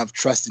 there's enough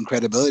trust and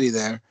credibility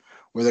there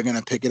where they're going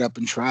to pick it up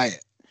and try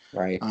it.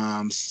 Right.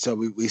 So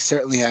we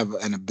certainly have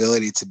an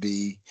ability to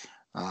be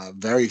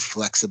very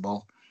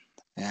flexible,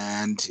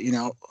 and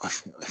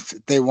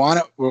if they want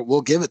it,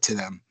 we'll give it to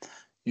them.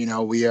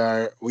 We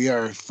are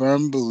a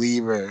firm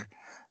believer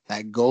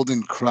that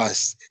Golden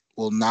Crust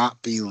will not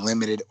be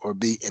limited or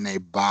be in a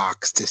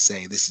box to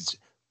say this is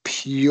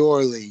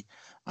purely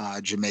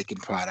Jamaican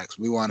products.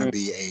 We want to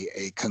be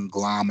a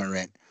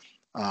conglomerate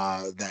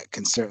that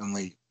can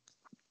certainly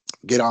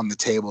get on the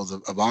tables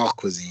of all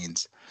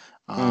cuisines,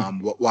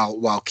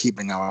 while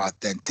keeping our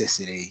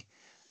authenticity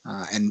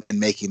and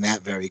making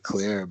that very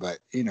clear. But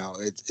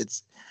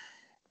it's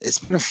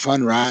been a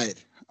fun ride.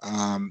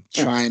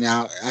 Trying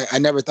out. I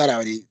never thought I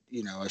would eat,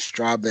 a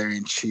strawberry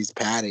and cheese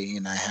patty,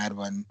 and I had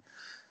one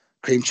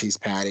cream cheese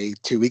patty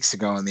 2 weeks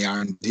ago in the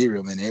R&D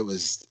room, and it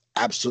was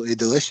absolutely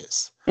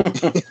delicious. You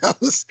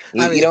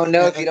don't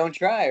know if you don't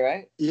try,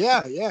 right?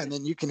 Yeah, and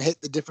then you can hit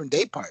the different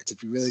day parts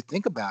if you really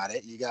think about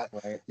it.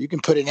 Right. You can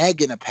put an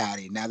egg in a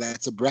patty. Now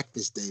that's a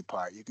breakfast day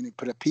part. You can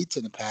put a pizza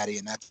in a patty,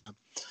 and that's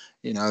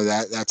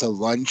that's a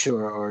lunch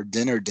or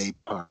dinner day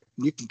part.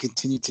 You can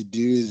continue to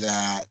do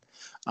that.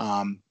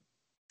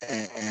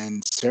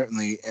 And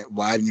certainly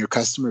widen your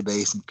customer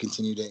base and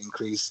continue to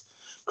increase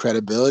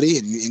credibility,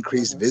 and you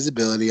increase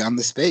visibility on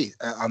the space,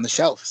 on the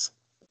shelves.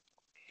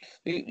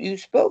 You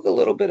spoke a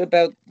little bit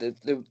about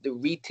the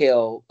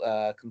retail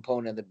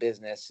component of the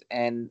business,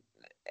 and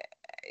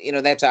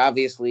that's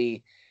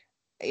obviously,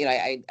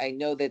 I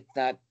know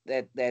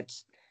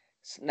that's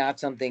not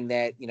something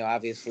that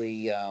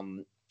obviously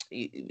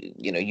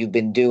you've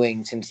been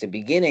doing since the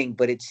beginning,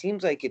 but it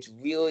seems like it's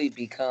really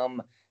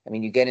become. I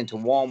mean, you get into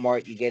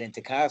Walmart, you get into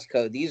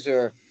Costco. These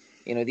are,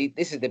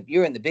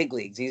 you're in the big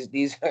leagues.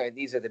 These are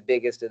the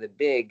biggest of the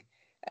big.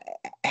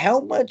 How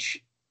much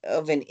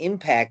of an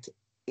impact,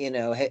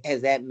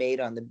 has that made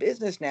on the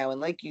business now?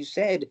 And like you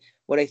said,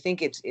 what I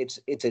think it's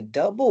a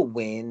double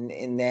win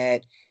in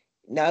that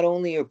not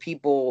only are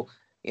people,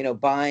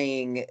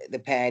 buying the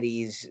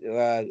patties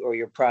or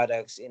your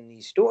products in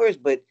these stores,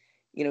 but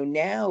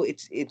now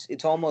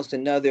it's almost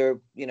another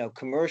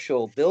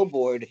commercial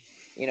billboard.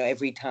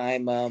 Every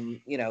time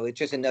it's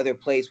just another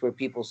place where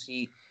people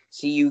see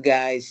you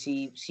guys,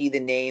 see the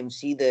name,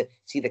 see the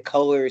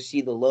colors,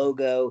 see the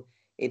logo.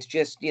 It's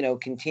just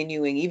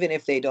continuing, even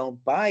if they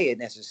don't buy it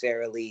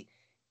necessarily.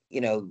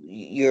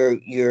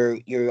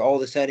 You're all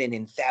of a sudden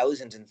in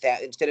thousands and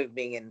instead of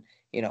being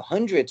in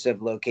hundreds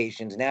of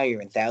locations, now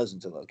you're in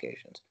thousands of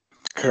locations.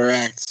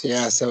 Correct.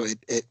 Yeah. So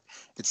it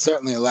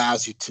certainly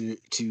allows you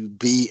to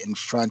be in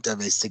front of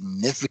a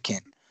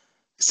significant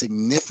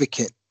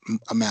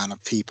amount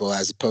of people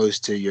as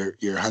opposed to your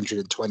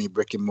 120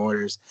 brick and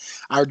mortars.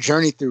 Our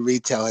journey through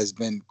retail has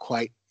been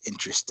quite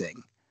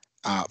interesting,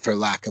 for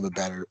lack of a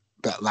better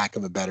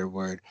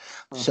word.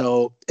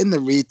 So in the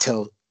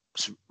retail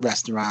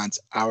restaurants,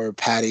 our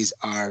patties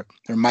they're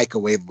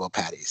microwavable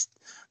patties.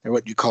 They're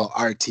what you call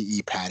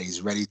RTE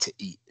patties, ready to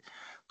eat.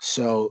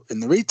 So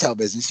in the retail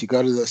business, you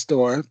go to the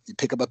store, you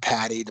pick up a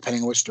patty,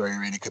 depending on which store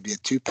you're in. It could be a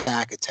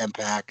 2-pack, a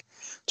 10-pack,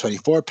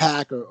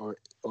 24-pack,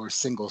 or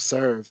single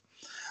serve.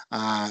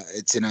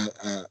 It's in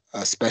a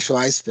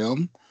specialized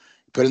film.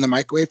 Put it in the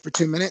microwave for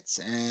 2 minutes,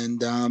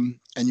 and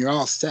you're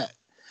all set.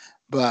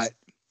 But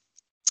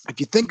if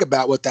you think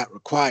about what that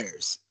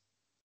requires,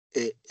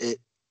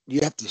 you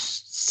have to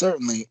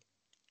certainly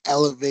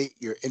elevate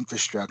your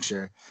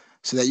infrastructure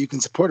so that you can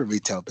support a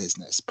retail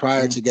business.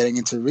 Prior to getting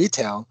into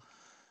retail,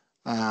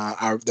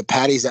 the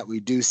patties that we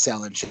do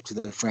sell and ship to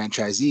the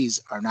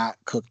franchisees are not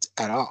cooked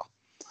at all.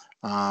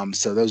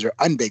 So those are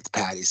unbaked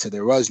patties. So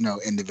there was no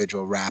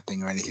individual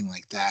wrapping or anything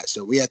like that.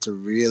 So we had to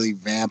really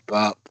vamp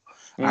up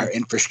our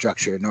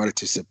infrastructure in order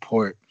to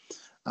support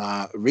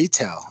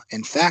retail.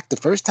 In fact, the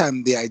first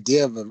time the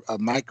idea of a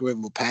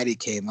microwavable patty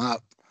came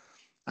up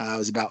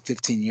was about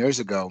 15 years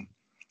ago.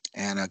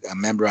 And a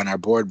member on our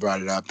board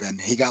brought it up, and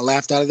he got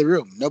laughed out of the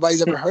room.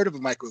 Nobody's ever heard of a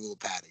microwavable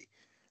patty.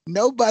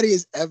 Nobody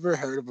has ever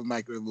heard of a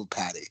microwavable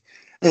patty.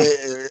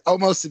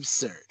 Almost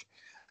absurd.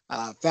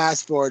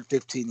 Fast forward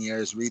 15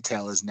 years,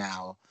 retail is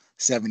now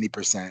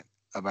 70%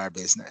 of our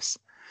business.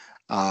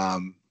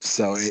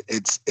 So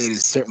it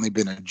has certainly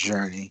been a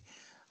journey.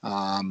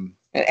 And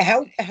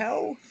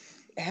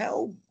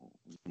how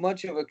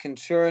much of a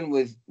concern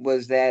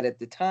was that at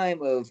the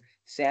time of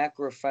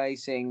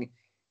sacrificing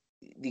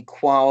the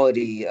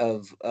quality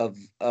of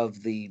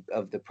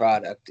the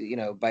product,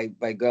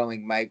 by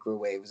going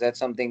microwave? Is that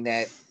something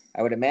that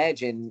I would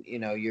imagine,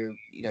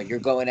 you're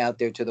going out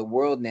there to the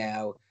world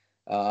now?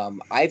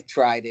 I've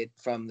tried it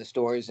from the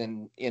stores,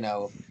 and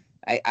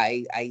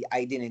I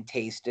didn't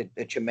taste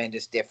a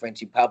tremendous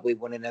difference. You probably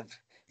wouldn't have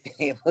been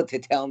able to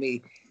tell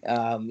me,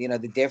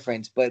 the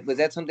difference. But was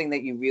that something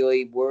that you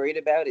really worried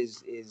about?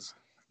 Is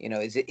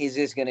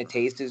this going to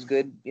taste as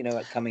good,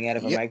 coming out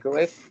of a Yeah,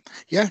 microwave?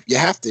 yeah, you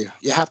have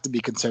to be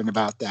concerned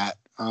about that.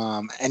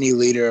 Any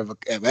leader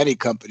of any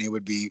company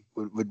would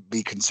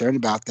be concerned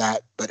about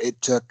that. But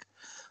it took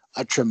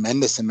a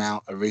tremendous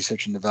amount of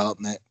research and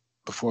development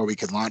before we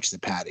could launch the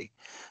patty.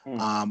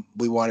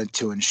 We wanted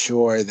to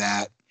ensure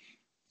that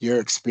your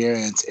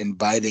experience in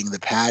biting the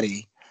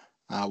patty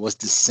was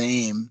the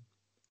same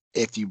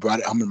if you brought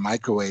it home and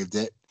microwaved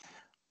it,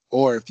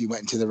 or if you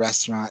went into the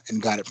restaurant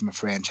and got it from a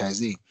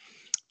franchisee.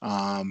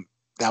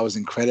 That was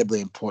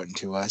incredibly important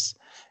to us,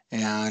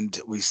 and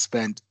we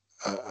spent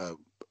a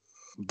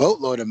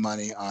boatload of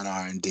money on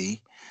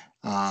R&D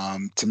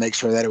to make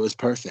sure that it was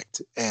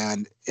perfect.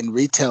 And in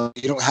retail,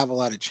 you don't have a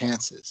lot of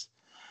chances.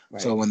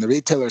 Right. So when the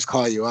retailers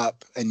call you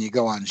up and you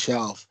go on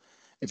shelf,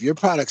 if your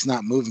product's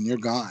not moving, you're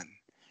gone.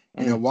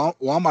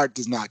 Walmart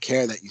does not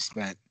care that you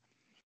spent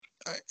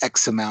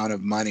X amount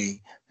of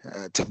money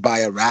to buy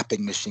a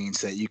wrapping machine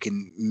so that you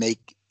can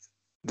make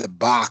the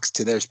box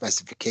to their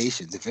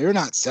specifications. If you're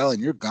not selling,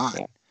 you're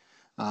gone.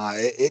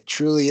 It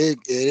truly is.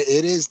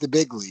 It is the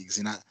big leagues,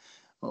 and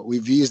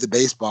we've used the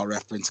baseball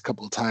reference a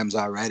couple of times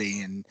already,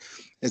 and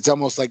it's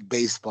almost like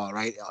baseball,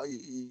 right?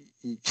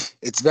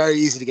 It's very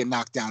easy to get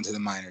knocked down to the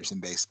minors in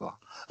baseball,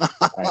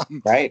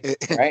 right.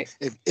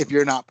 If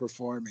you're not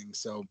performing.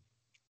 So,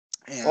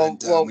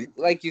 and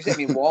like you said, I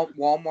mean,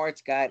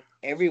 Walmart's got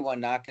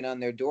everyone knocking on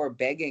their door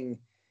begging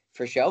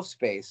for shelf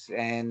space,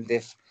 and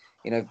if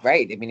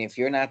right, I mean, if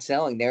you're not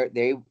selling, they're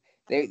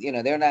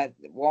not,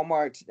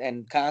 Walmart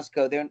and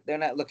Costco, they're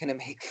not looking to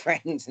make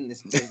friends in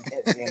this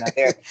business. They're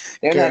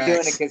not doing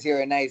it because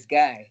you're a nice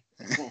guy.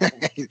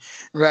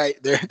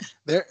 Right.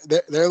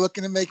 They're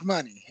looking to make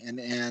money,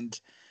 and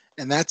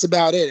that's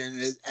about it.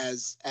 And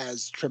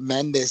as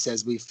tremendous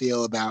as we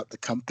feel about the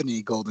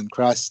company Golden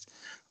Krust,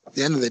 at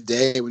the end of the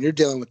day, when you're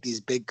dealing with these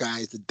big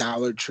guys, the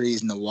Dollar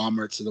Trees and the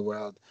Walmarts of the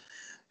world,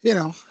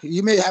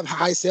 you may have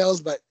high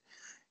sales, but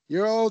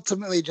you're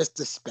ultimately just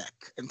a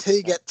speck until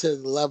you get to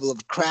the level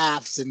of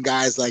Crafts and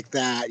guys like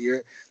that.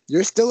 You're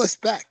still a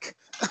speck.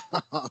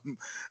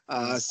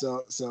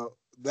 So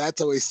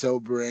that's always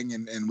sobering,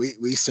 and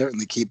we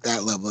certainly keep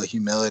that level of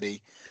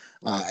humility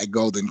at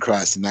Golden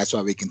Krust, and that's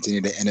why we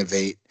continue to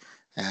innovate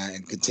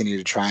and continue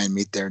to try and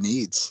meet their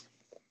needs.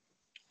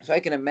 So I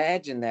can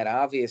imagine that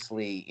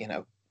obviously,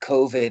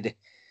 COVID,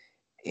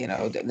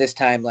 this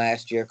time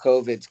last year,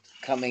 COVID's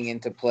coming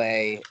into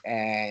play,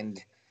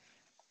 and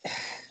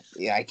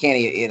I can't,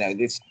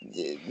 it's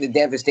the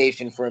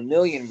devastation for a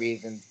million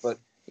reasons, but,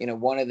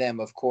 one of them,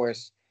 of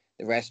course,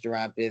 the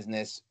restaurant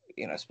business,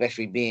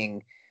 especially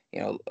being,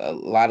 a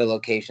lot of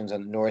locations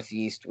on the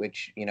Northeast,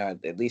 which,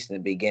 at least in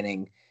the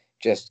beginning,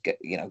 just,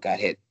 got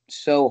hit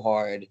so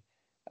hard.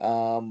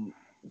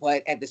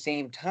 But at the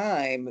same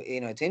time,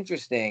 it's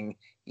interesting,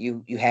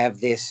 you have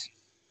this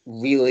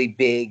really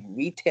big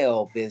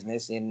retail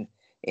business in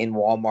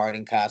Walmart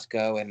and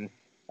Costco, and,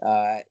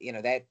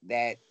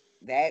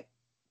 that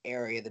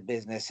area of the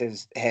business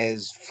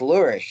has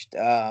flourished.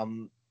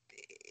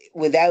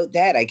 Without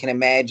that, I can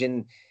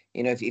imagine,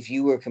 if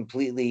you were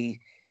completely,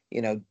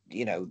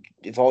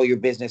 if all your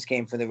business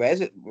came from the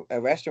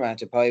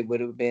restaurants, it probably would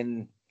have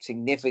been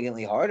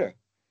significantly harder.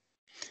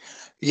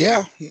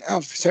 Yeah,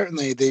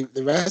 certainly the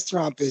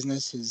restaurant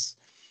business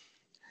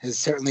has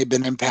certainly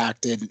been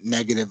impacted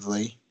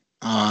negatively.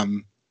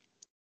 I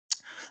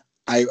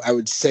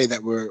would say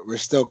that we're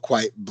still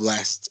quite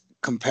blessed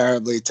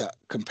compared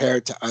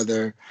to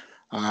other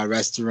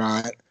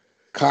restaurant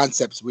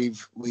concepts.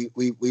 We've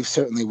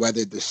certainly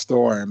weathered the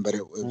storm, but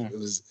it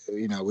was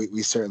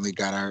we certainly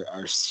got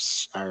our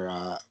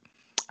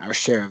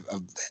share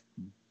of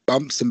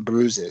bumps and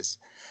bruises.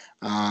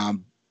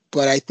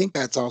 But I think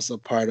that's also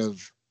part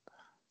of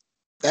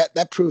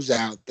that proves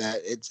out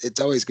that it's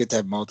always good to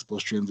have multiple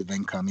streams of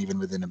income even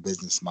within a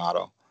business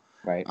model.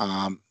 Right.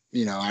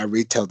 Our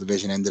retail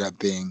division ended up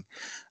being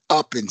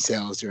up in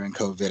sales during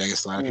COVID. I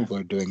guess a lot of people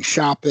are doing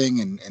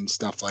shopping and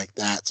stuff like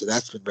that. So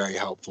that's been very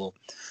helpful.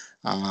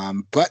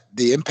 But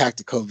the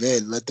impact of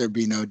COVID, let there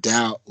be no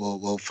doubt,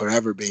 will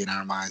forever be in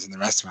our minds in the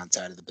restaurant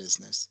side of the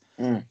business.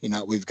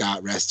 We've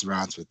got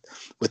restaurants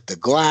with the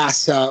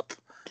glass up,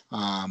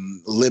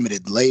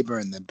 limited labor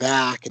in the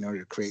back in order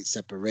to create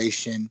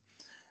separation.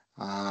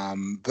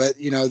 But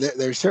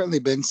there's certainly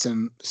been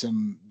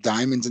some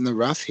diamonds in the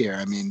rough here.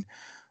 I mean,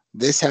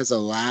 this has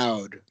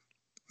allowed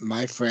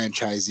my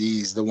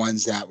franchisees, the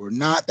ones that were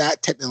not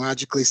that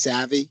technologically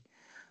savvy,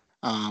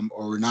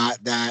 or were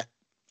not that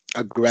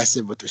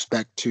aggressive with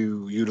respect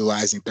to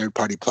utilizing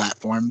third-party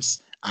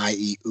platforms,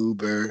 i.e.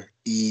 Uber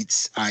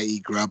Eats,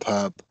 i.e.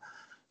 Grubhub,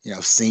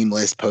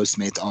 Seamless,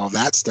 Postmates, all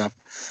that stuff,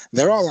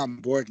 they're all on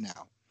board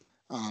now.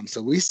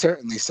 So we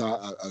certainly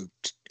saw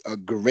a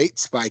great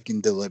spike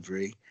in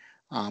delivery,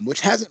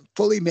 which hasn't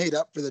fully made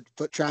up for the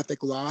foot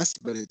traffic loss,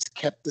 but it's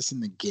kept us in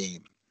the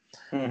game.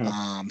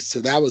 Mm-hmm. So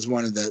that was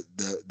one of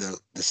the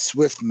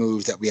swift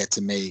moves that we had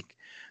to make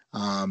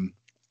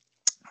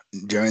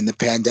during the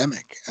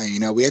pandemic.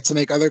 We had to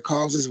make other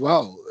calls as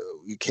well.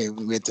 We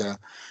had to,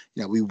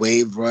 we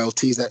waived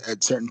royalties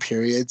at certain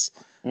periods.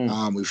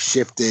 We've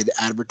shifted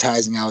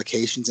advertising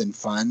allocations and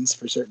funds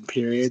for certain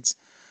periods.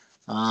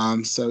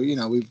 So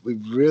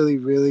we've really,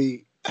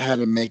 really had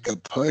to make a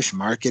push.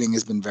 Marketing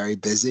has been very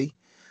busy.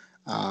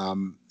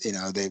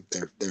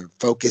 They're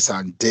focused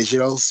on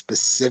digital,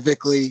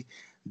 specifically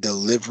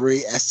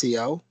delivery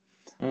SEO.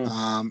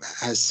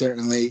 Has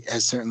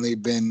certainly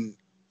been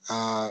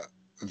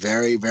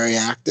very, very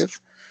active.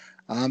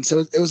 So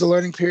it was a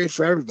learning period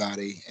for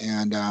everybody,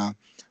 and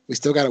we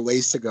still got a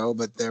ways to go,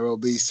 but there will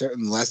be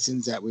certain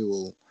lessons that we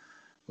will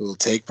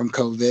take from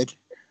COVID.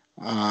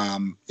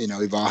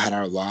 We've all had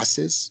our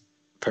losses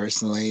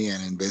personally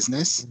and in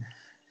business,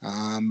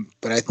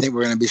 but I think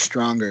we're going to be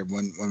stronger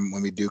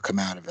when we do come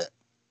out of it.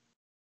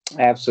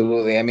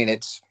 Absolutely. I mean,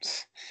 it's,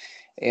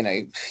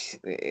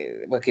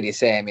 what could you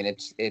say? I mean,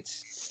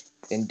 it's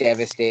been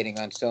devastating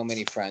on so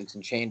many fronts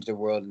and changed the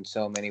world in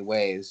so many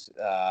ways.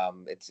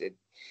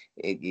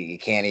 You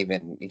can't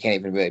even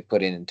really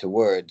put it into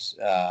words.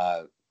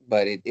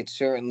 But it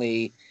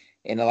certainly,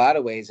 in a lot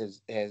of ways,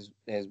 has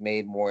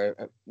made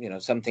more,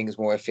 some things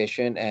more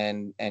efficient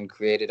and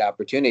created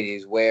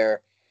opportunities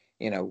where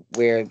the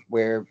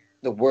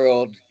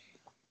world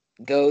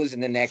goes in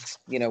the next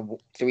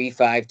 3,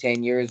 5,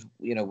 10 years,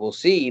 we'll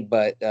see,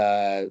 but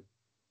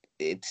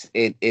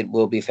it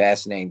will be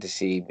fascinating to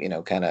see,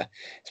 kind of,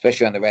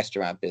 especially on the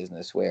restaurant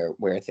business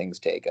where things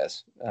take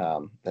us.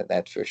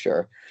 That's for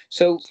sure.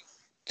 So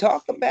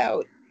talk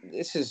about,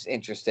 this is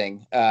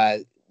interesting.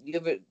 You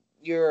have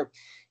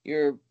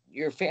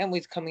your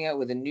family's coming out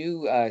with a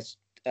new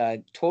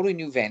totally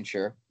new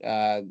venture,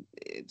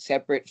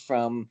 separate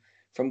from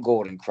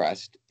Golden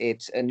Krust.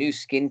 It's a new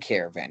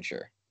skincare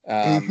venture.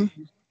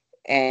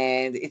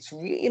 And it's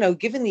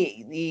given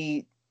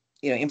the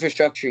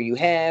infrastructure you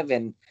have,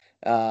 and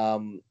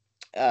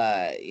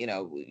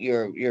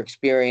your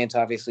experience,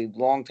 obviously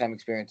long time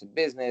experience in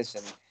business,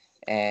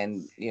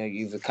 and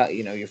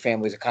your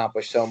family's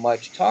accomplished so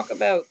much. Talk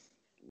about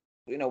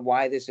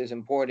why this is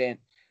important.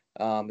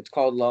 It's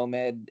called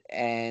Lomed,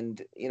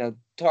 and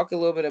talk a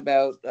little bit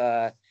about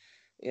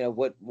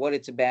what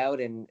it's about,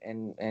 and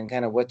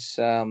kind of what's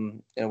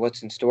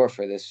what's in store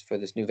for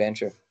this new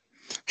venture.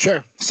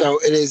 Sure. So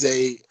it is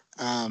a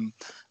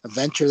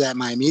venture that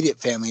my immediate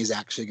family is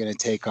actually going to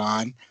take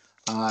on.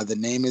 The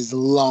name is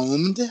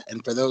Lomed,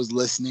 and for those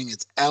listening,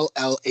 it's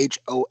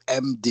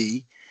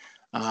LLHOMD,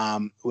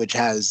 which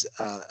has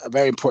a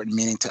very important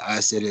meaning to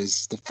us. It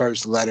is the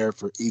first letter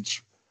for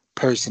each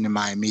person in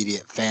my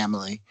immediate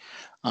family.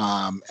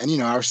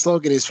 And our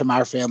slogan is from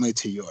our family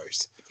to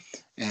yours.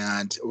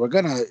 And we're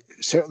going to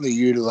certainly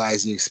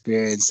utilize the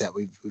experience that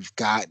we've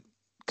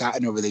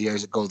gotten over the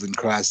years at Golden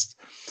Krust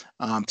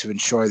to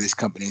ensure this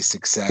company's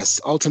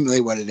success.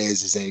 Ultimately, what it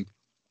is a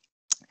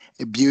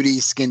beauty,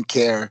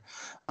 skincare,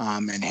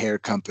 and hair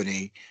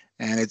company,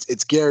 and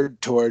it's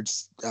geared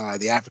towards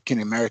the African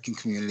American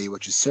community,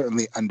 which is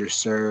certainly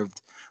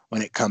underserved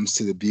when it comes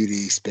to the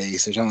beauty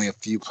space. There's only a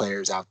few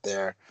players out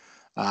there,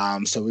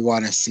 so we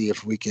want to see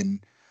if we can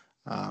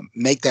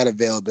make that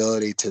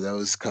availability to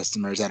those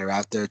customers that are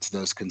out there, to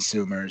those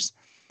consumers,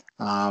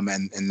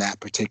 and in that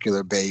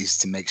particular base,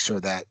 to make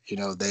sure that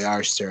they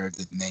are served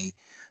and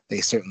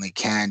they certainly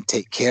can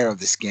take care of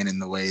the skin in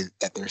the way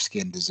that their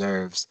skin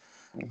deserves.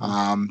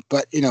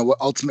 But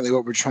ultimately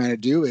what we're trying to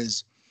do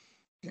is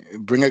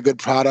bring a good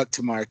product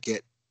to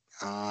market,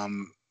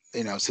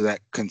 so that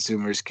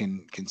consumers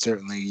can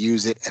certainly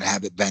use it and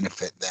have it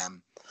benefit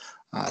them.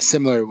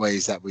 Similar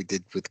ways that we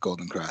did with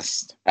Golden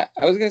Krust.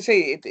 I was going to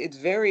say it's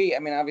very,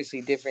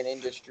 obviously different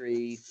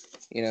industry,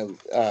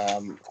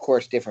 of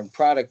course, different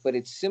product, but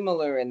it's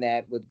similar in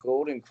that with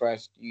Golden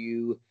Krust,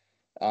 you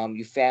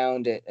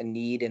found a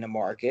need in a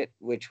market,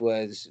 which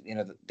was,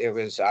 there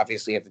was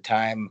obviously at the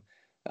time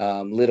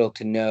little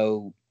to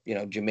no,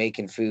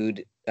 Jamaican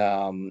food,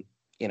 in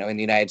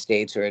the United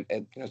States, or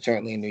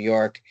certainly in New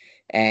York,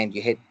 and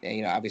you hit,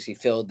 obviously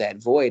filled that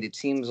void. It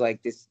seems like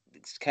it's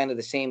kind of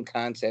the same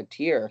concept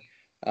here,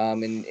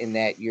 in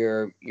that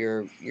you're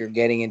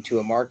getting into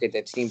a market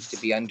that seems to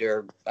be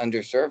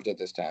underserved at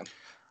this time.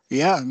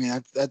 Yeah,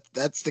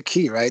 that's the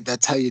key, right?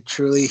 That's how you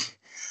truly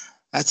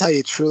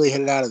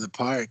hit it out of the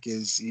park.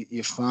 Is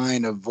you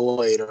find a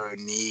void or a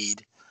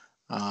need,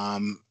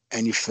 and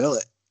you fill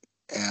it,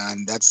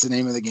 and that's the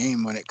name of the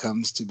game when it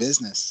comes to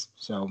business.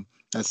 So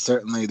that's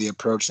certainly the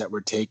approach that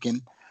we're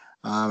taking,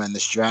 and the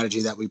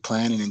strategy that we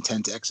plan and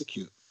intend to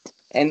execute.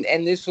 And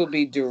this will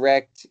be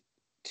direct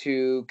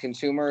to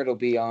consumer. It'll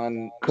be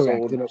on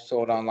Correct.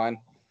 sold online.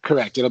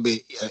 Correct. It'll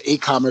be an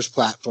e-commerce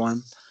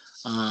platform,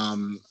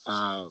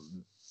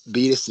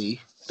 B2C,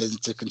 business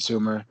to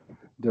consumer,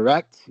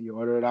 direct. You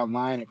order it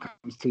online, it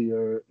comes to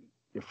your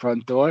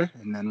front door,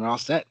 and then we're all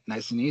set,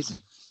 nice and easy.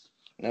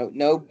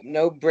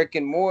 No brick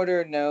and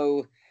mortar.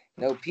 No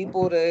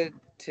people to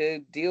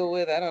deal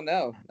with. I don't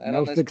know. I No don't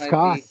know. This fixed might be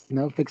costs.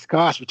 No fixed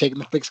costs. We're taking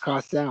the fixed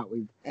costs out.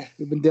 We've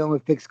been dealing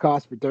with fixed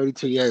costs for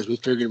 32 years. We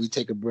figured we'd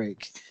take a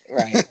break.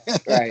 right,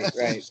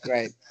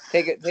 right.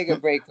 Take a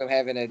break from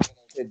having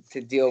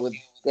to deal with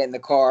get in the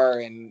car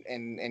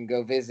and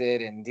go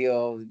visit and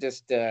deal.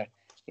 Just let's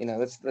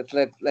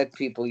let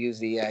people use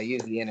the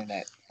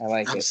internet. I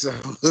like it.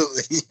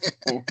 Absolutely.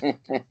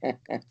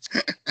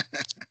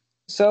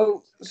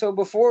 So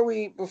before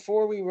we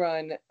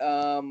run,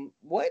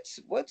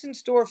 what's in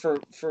store for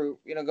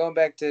going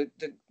back to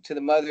the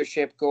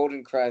mothership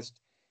Golden Crust?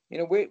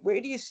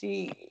 Where do you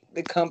see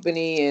the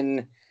company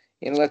in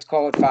let's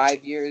call it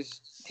 5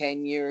 years,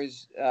 10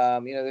 years?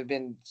 There've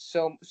been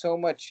so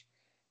much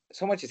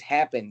has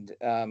happened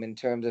in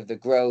terms of the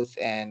growth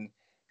and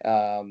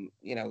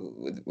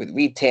with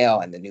retail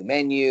and the new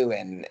menu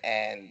and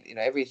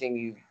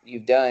everything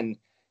you've done.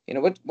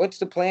 What's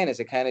the plan?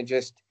 Is it kind of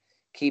just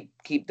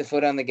keep the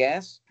foot on the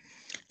gas?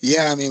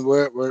 Yeah, I mean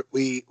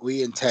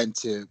we intend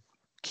to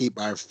keep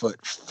our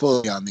foot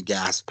fully on the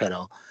gas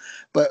pedal,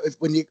 but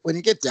when you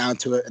get down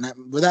to it, and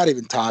without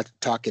even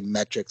talking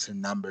metrics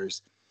and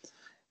numbers,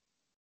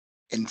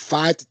 in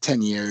 5 to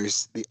 10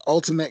 years, the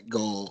ultimate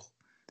goal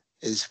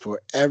is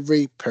for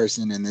every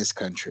person in this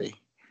country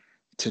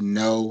to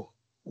know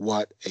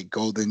what a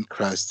Golden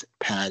Crust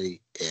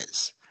patty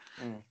is.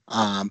 And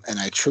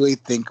I truly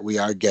think we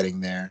are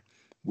getting there.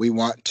 We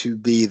want to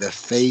be the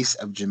face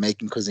of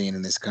Jamaican cuisine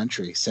in this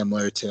country,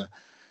 similar to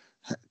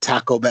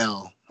Taco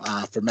Bell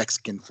for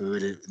Mexican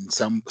food. And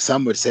some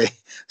would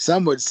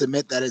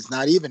submit that it's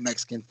not even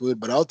Mexican food,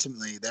 but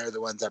ultimately they're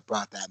the ones that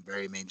brought that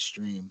very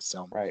mainstream.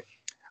 So right.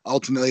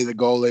 Ultimately the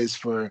goal is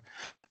for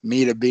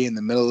me to be in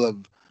the middle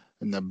of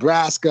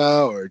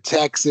Nebraska or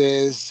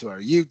Texas or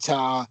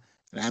Utah.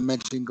 And I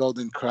mentioned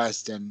Golden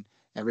Crust, and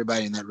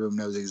everybody in that room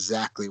knows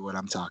exactly what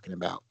I'm talking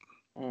about.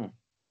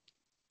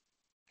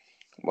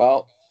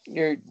 Well,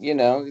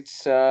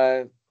 it's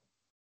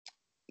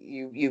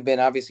you've been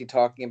obviously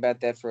talking about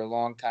that for a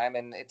long time,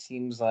 and it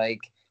seems like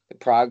the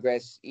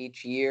progress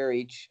each year,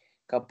 each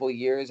couple of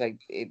years,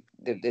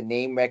 the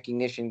name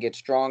recognition gets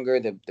stronger,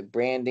 the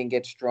branding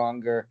gets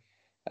stronger.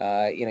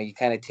 You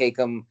kind of take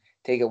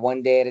it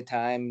one day at a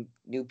time.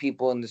 New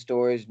people in the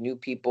stores, new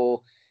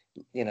people,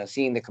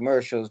 seeing the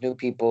commercials, new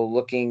people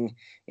looking,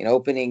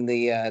 opening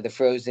the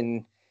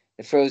frozen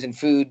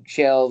food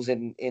shelves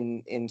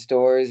in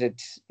stores.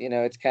 It's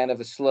kind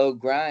of a slow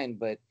grind,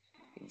 but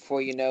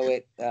before you know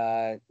it,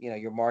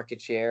 your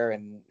market share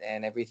and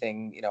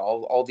everything,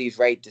 all these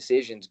right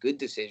decisions, good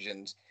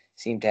decisions,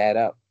 seem to add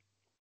up.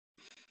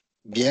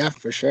 Yeah,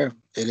 for sure.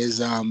 It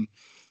is.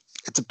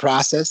 It's a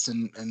process,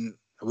 and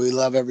we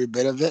love every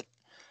bit of it.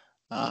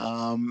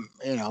 But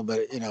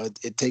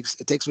it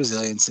takes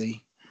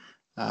resiliency,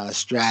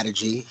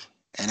 strategy,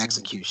 and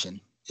execution.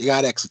 You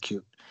got to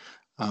execute.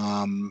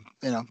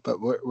 But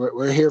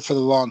we're here for the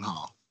long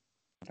haul.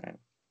 Right.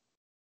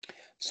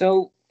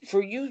 So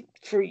for you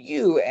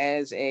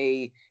as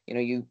a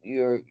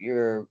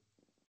you're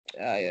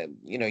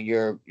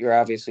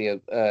obviously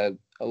you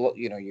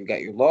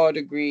got your law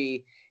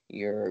degree.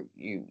 You're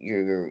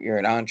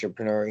an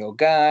entrepreneurial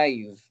guy.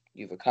 You've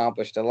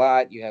accomplished a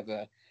lot. You have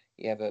a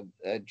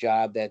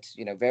job that's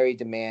very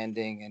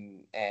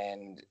demanding,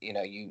 and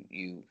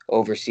you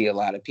oversee a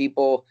lot of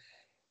people.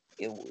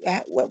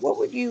 What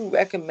would you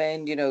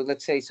recommend?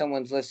 Let's say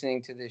someone's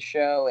listening to this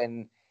show,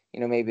 and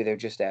maybe they're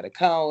just out of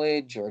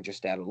college or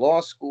just out of law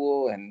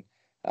school, and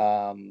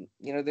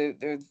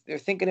they're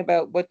thinking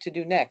about what to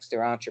do next.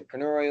 They're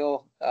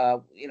entrepreneurial.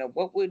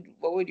 What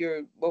would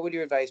your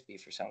advice be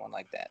for someone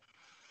like that?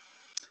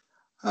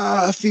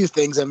 A few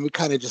things, and we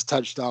kind of just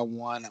touched on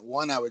one.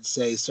 One, I would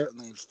say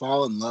certainly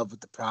fall in love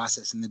with the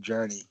process and the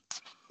journey.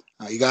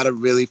 You got to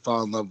really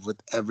fall in love with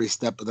every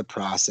step of the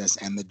process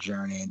and the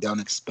journey, and don't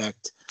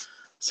expect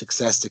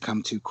success to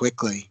come too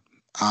quickly.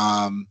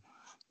 I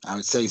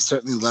would say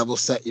certainly level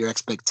set your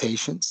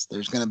expectations.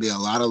 There's going to be a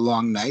lot of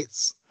long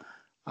nights.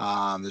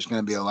 There's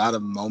going to be a lot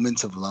of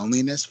moments of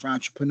loneliness for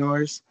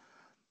entrepreneurs.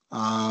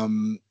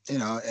 And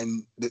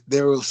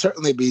there will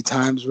certainly be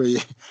times where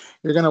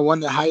you're going to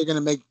wonder how you're going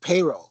to make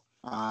payroll.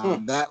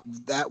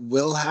 That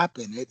will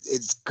happen.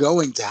 It's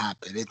going to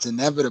happen. It's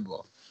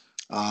inevitable.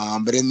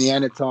 But in the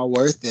end, it's all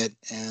worth it.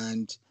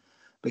 And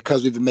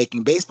because we've been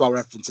making baseball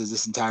references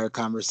this entire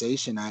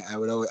conversation, I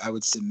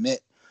would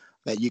submit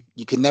that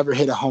you can never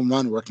hit a home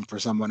run working for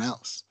someone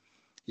else.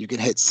 You can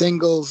hit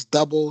singles,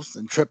 doubles,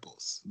 and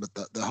triples, but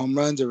the home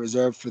runs are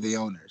reserved for the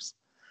owners.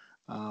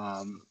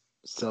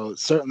 So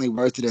it's certainly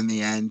worth it in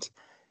the end.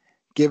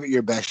 Give it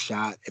your best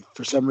shot. If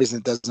for some reason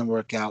it doesn't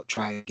work out,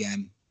 try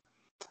again.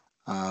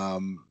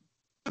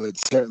 But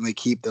certainly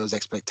keep those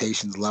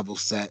expectations level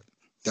set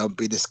don't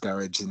be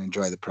discouraged and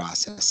enjoy the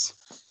process.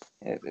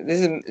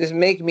 This is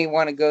making me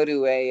want to go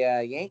to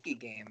a Yankee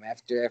game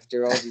after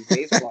all these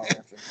baseball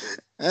references.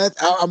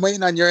 I'm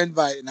waiting on your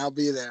invite, and I'll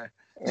be there.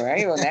 All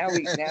right. Well,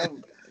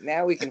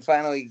 now we can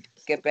finally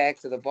get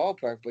back to the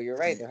ballpark. But you're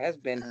right. There has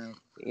been a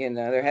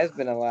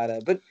lot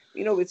of. But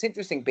it's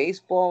interesting.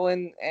 Baseball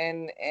and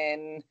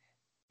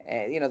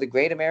the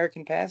great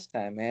American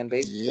pastime, man.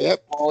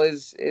 Baseball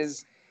is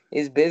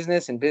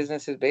business, and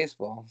business is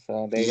baseball.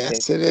 So they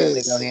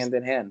really go hand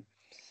in hand.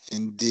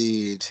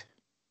 Indeed.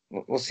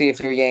 We'll see if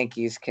your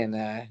Yankees can.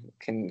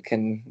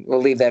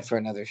 We'll leave that for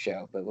another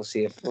show, but we'll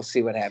see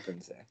what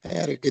happens there. I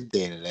had a good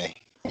day today.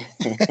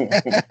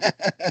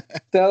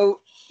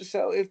 So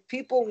if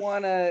people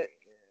wanna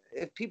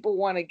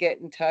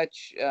get in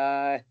touch,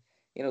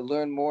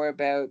 learn more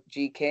about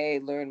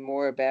GK, learn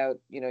more about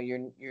your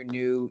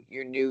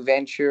new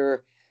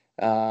venture.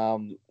 Where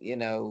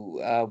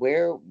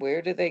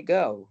do they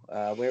go?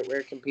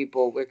 Where can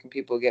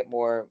people get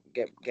more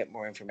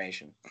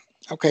information?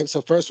 Okay,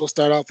 so first we'll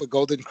start off with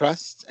Golden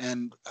Krust,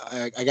 and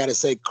I got to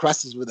say,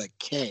 Krust is with a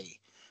K.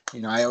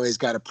 I always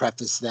got to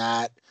preface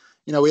that.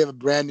 We have a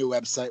brand new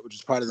website, which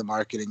is part of the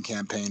marketing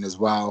campaign as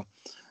well.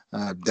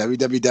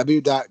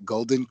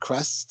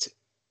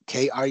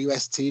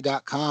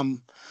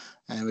 www.goldenkrust.com,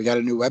 and we got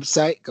a new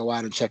website. Go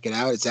out and check it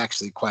out. It's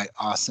actually quite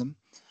awesome.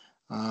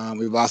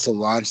 We've also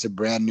launched a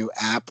brand new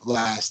app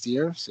last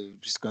year, so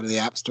just go to the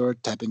App Store,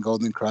 type in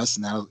Golden Krust,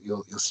 and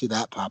you'll see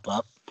that pop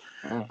up.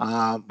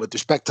 With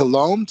respect to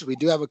Loamed, we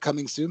do have a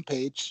coming soon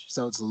page,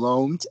 so it's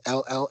Loamed,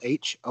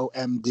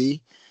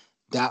 LLHOMD.com.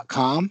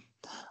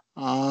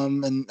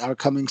 And our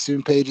coming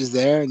soon page is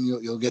there, and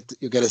you'll get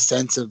a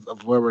sense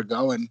of where we're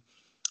going.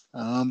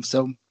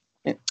 So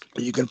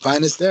you can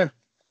find us there.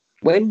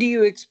 When do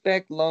you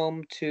expect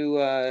Loam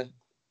to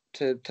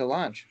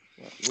launch?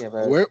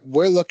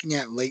 We're looking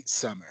at late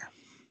summer.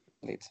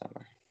 Late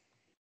summer.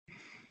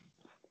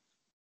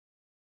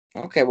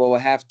 Okay, well, we'll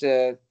have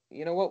to.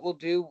 You know what we'll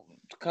do?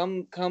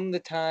 Come the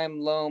time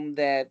Loam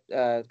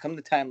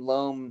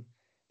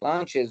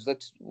launches.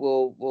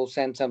 We'll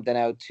send something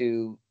out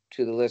to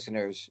the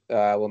listeners.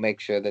 We'll make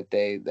sure that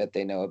they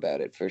know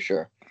about it for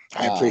sure.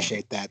 I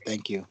appreciate that.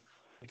 Thank you.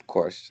 Of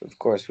course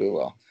we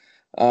will.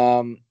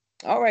 All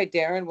right,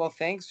 Darren. Well,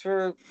 thanks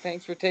for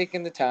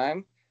taking the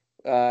time.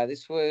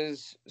 This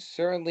was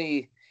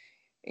certainly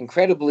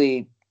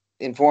incredibly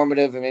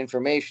informative and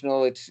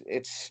informational. It's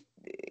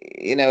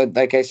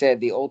like I said,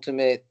 the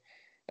ultimate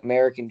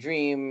American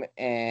dream,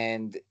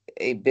 and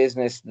a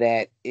business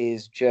that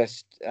is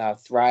just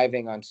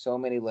thriving on so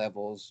many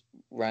levels,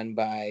 run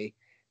by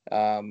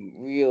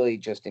really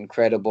just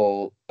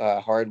incredible,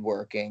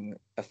 hardworking,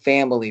 a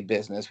family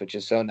business, which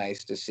is so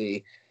nice to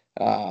see,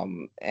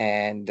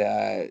 and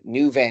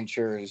new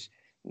ventures,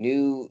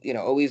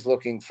 always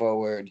looking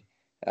forward,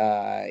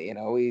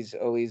 always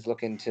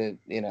looking to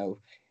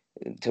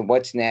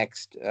what's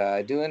next,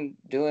 doing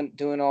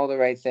all the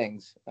right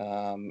things.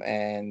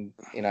 And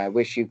I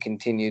wish you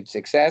continued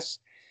success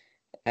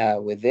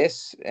with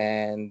this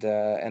and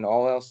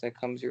all else that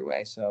comes your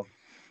way. So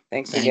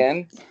thanks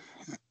again.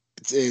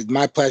 It's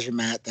my pleasure,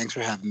 Matt. Thanks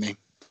for having me.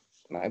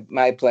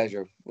 My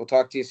pleasure. We'll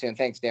talk to you soon.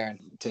 Thanks, Darren.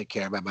 Take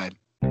care. Bye-bye.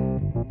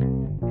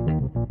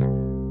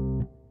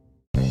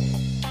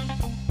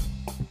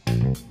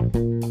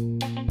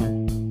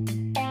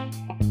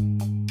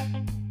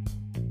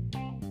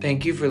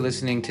 Thank you for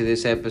listening to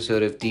this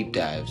episode of Deep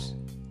Dives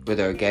with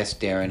our guest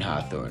Darren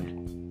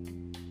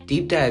Hawthorne.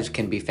 Deep Dives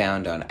can be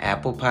found on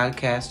Apple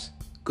Podcasts,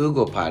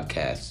 Google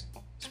Podcasts,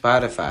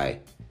 Spotify,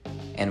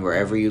 and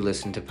wherever you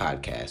listen to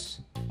podcasts.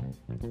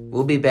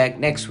 We'll be back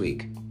next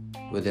week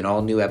with an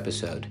all-new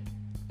episode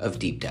of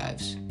Deep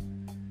Dives.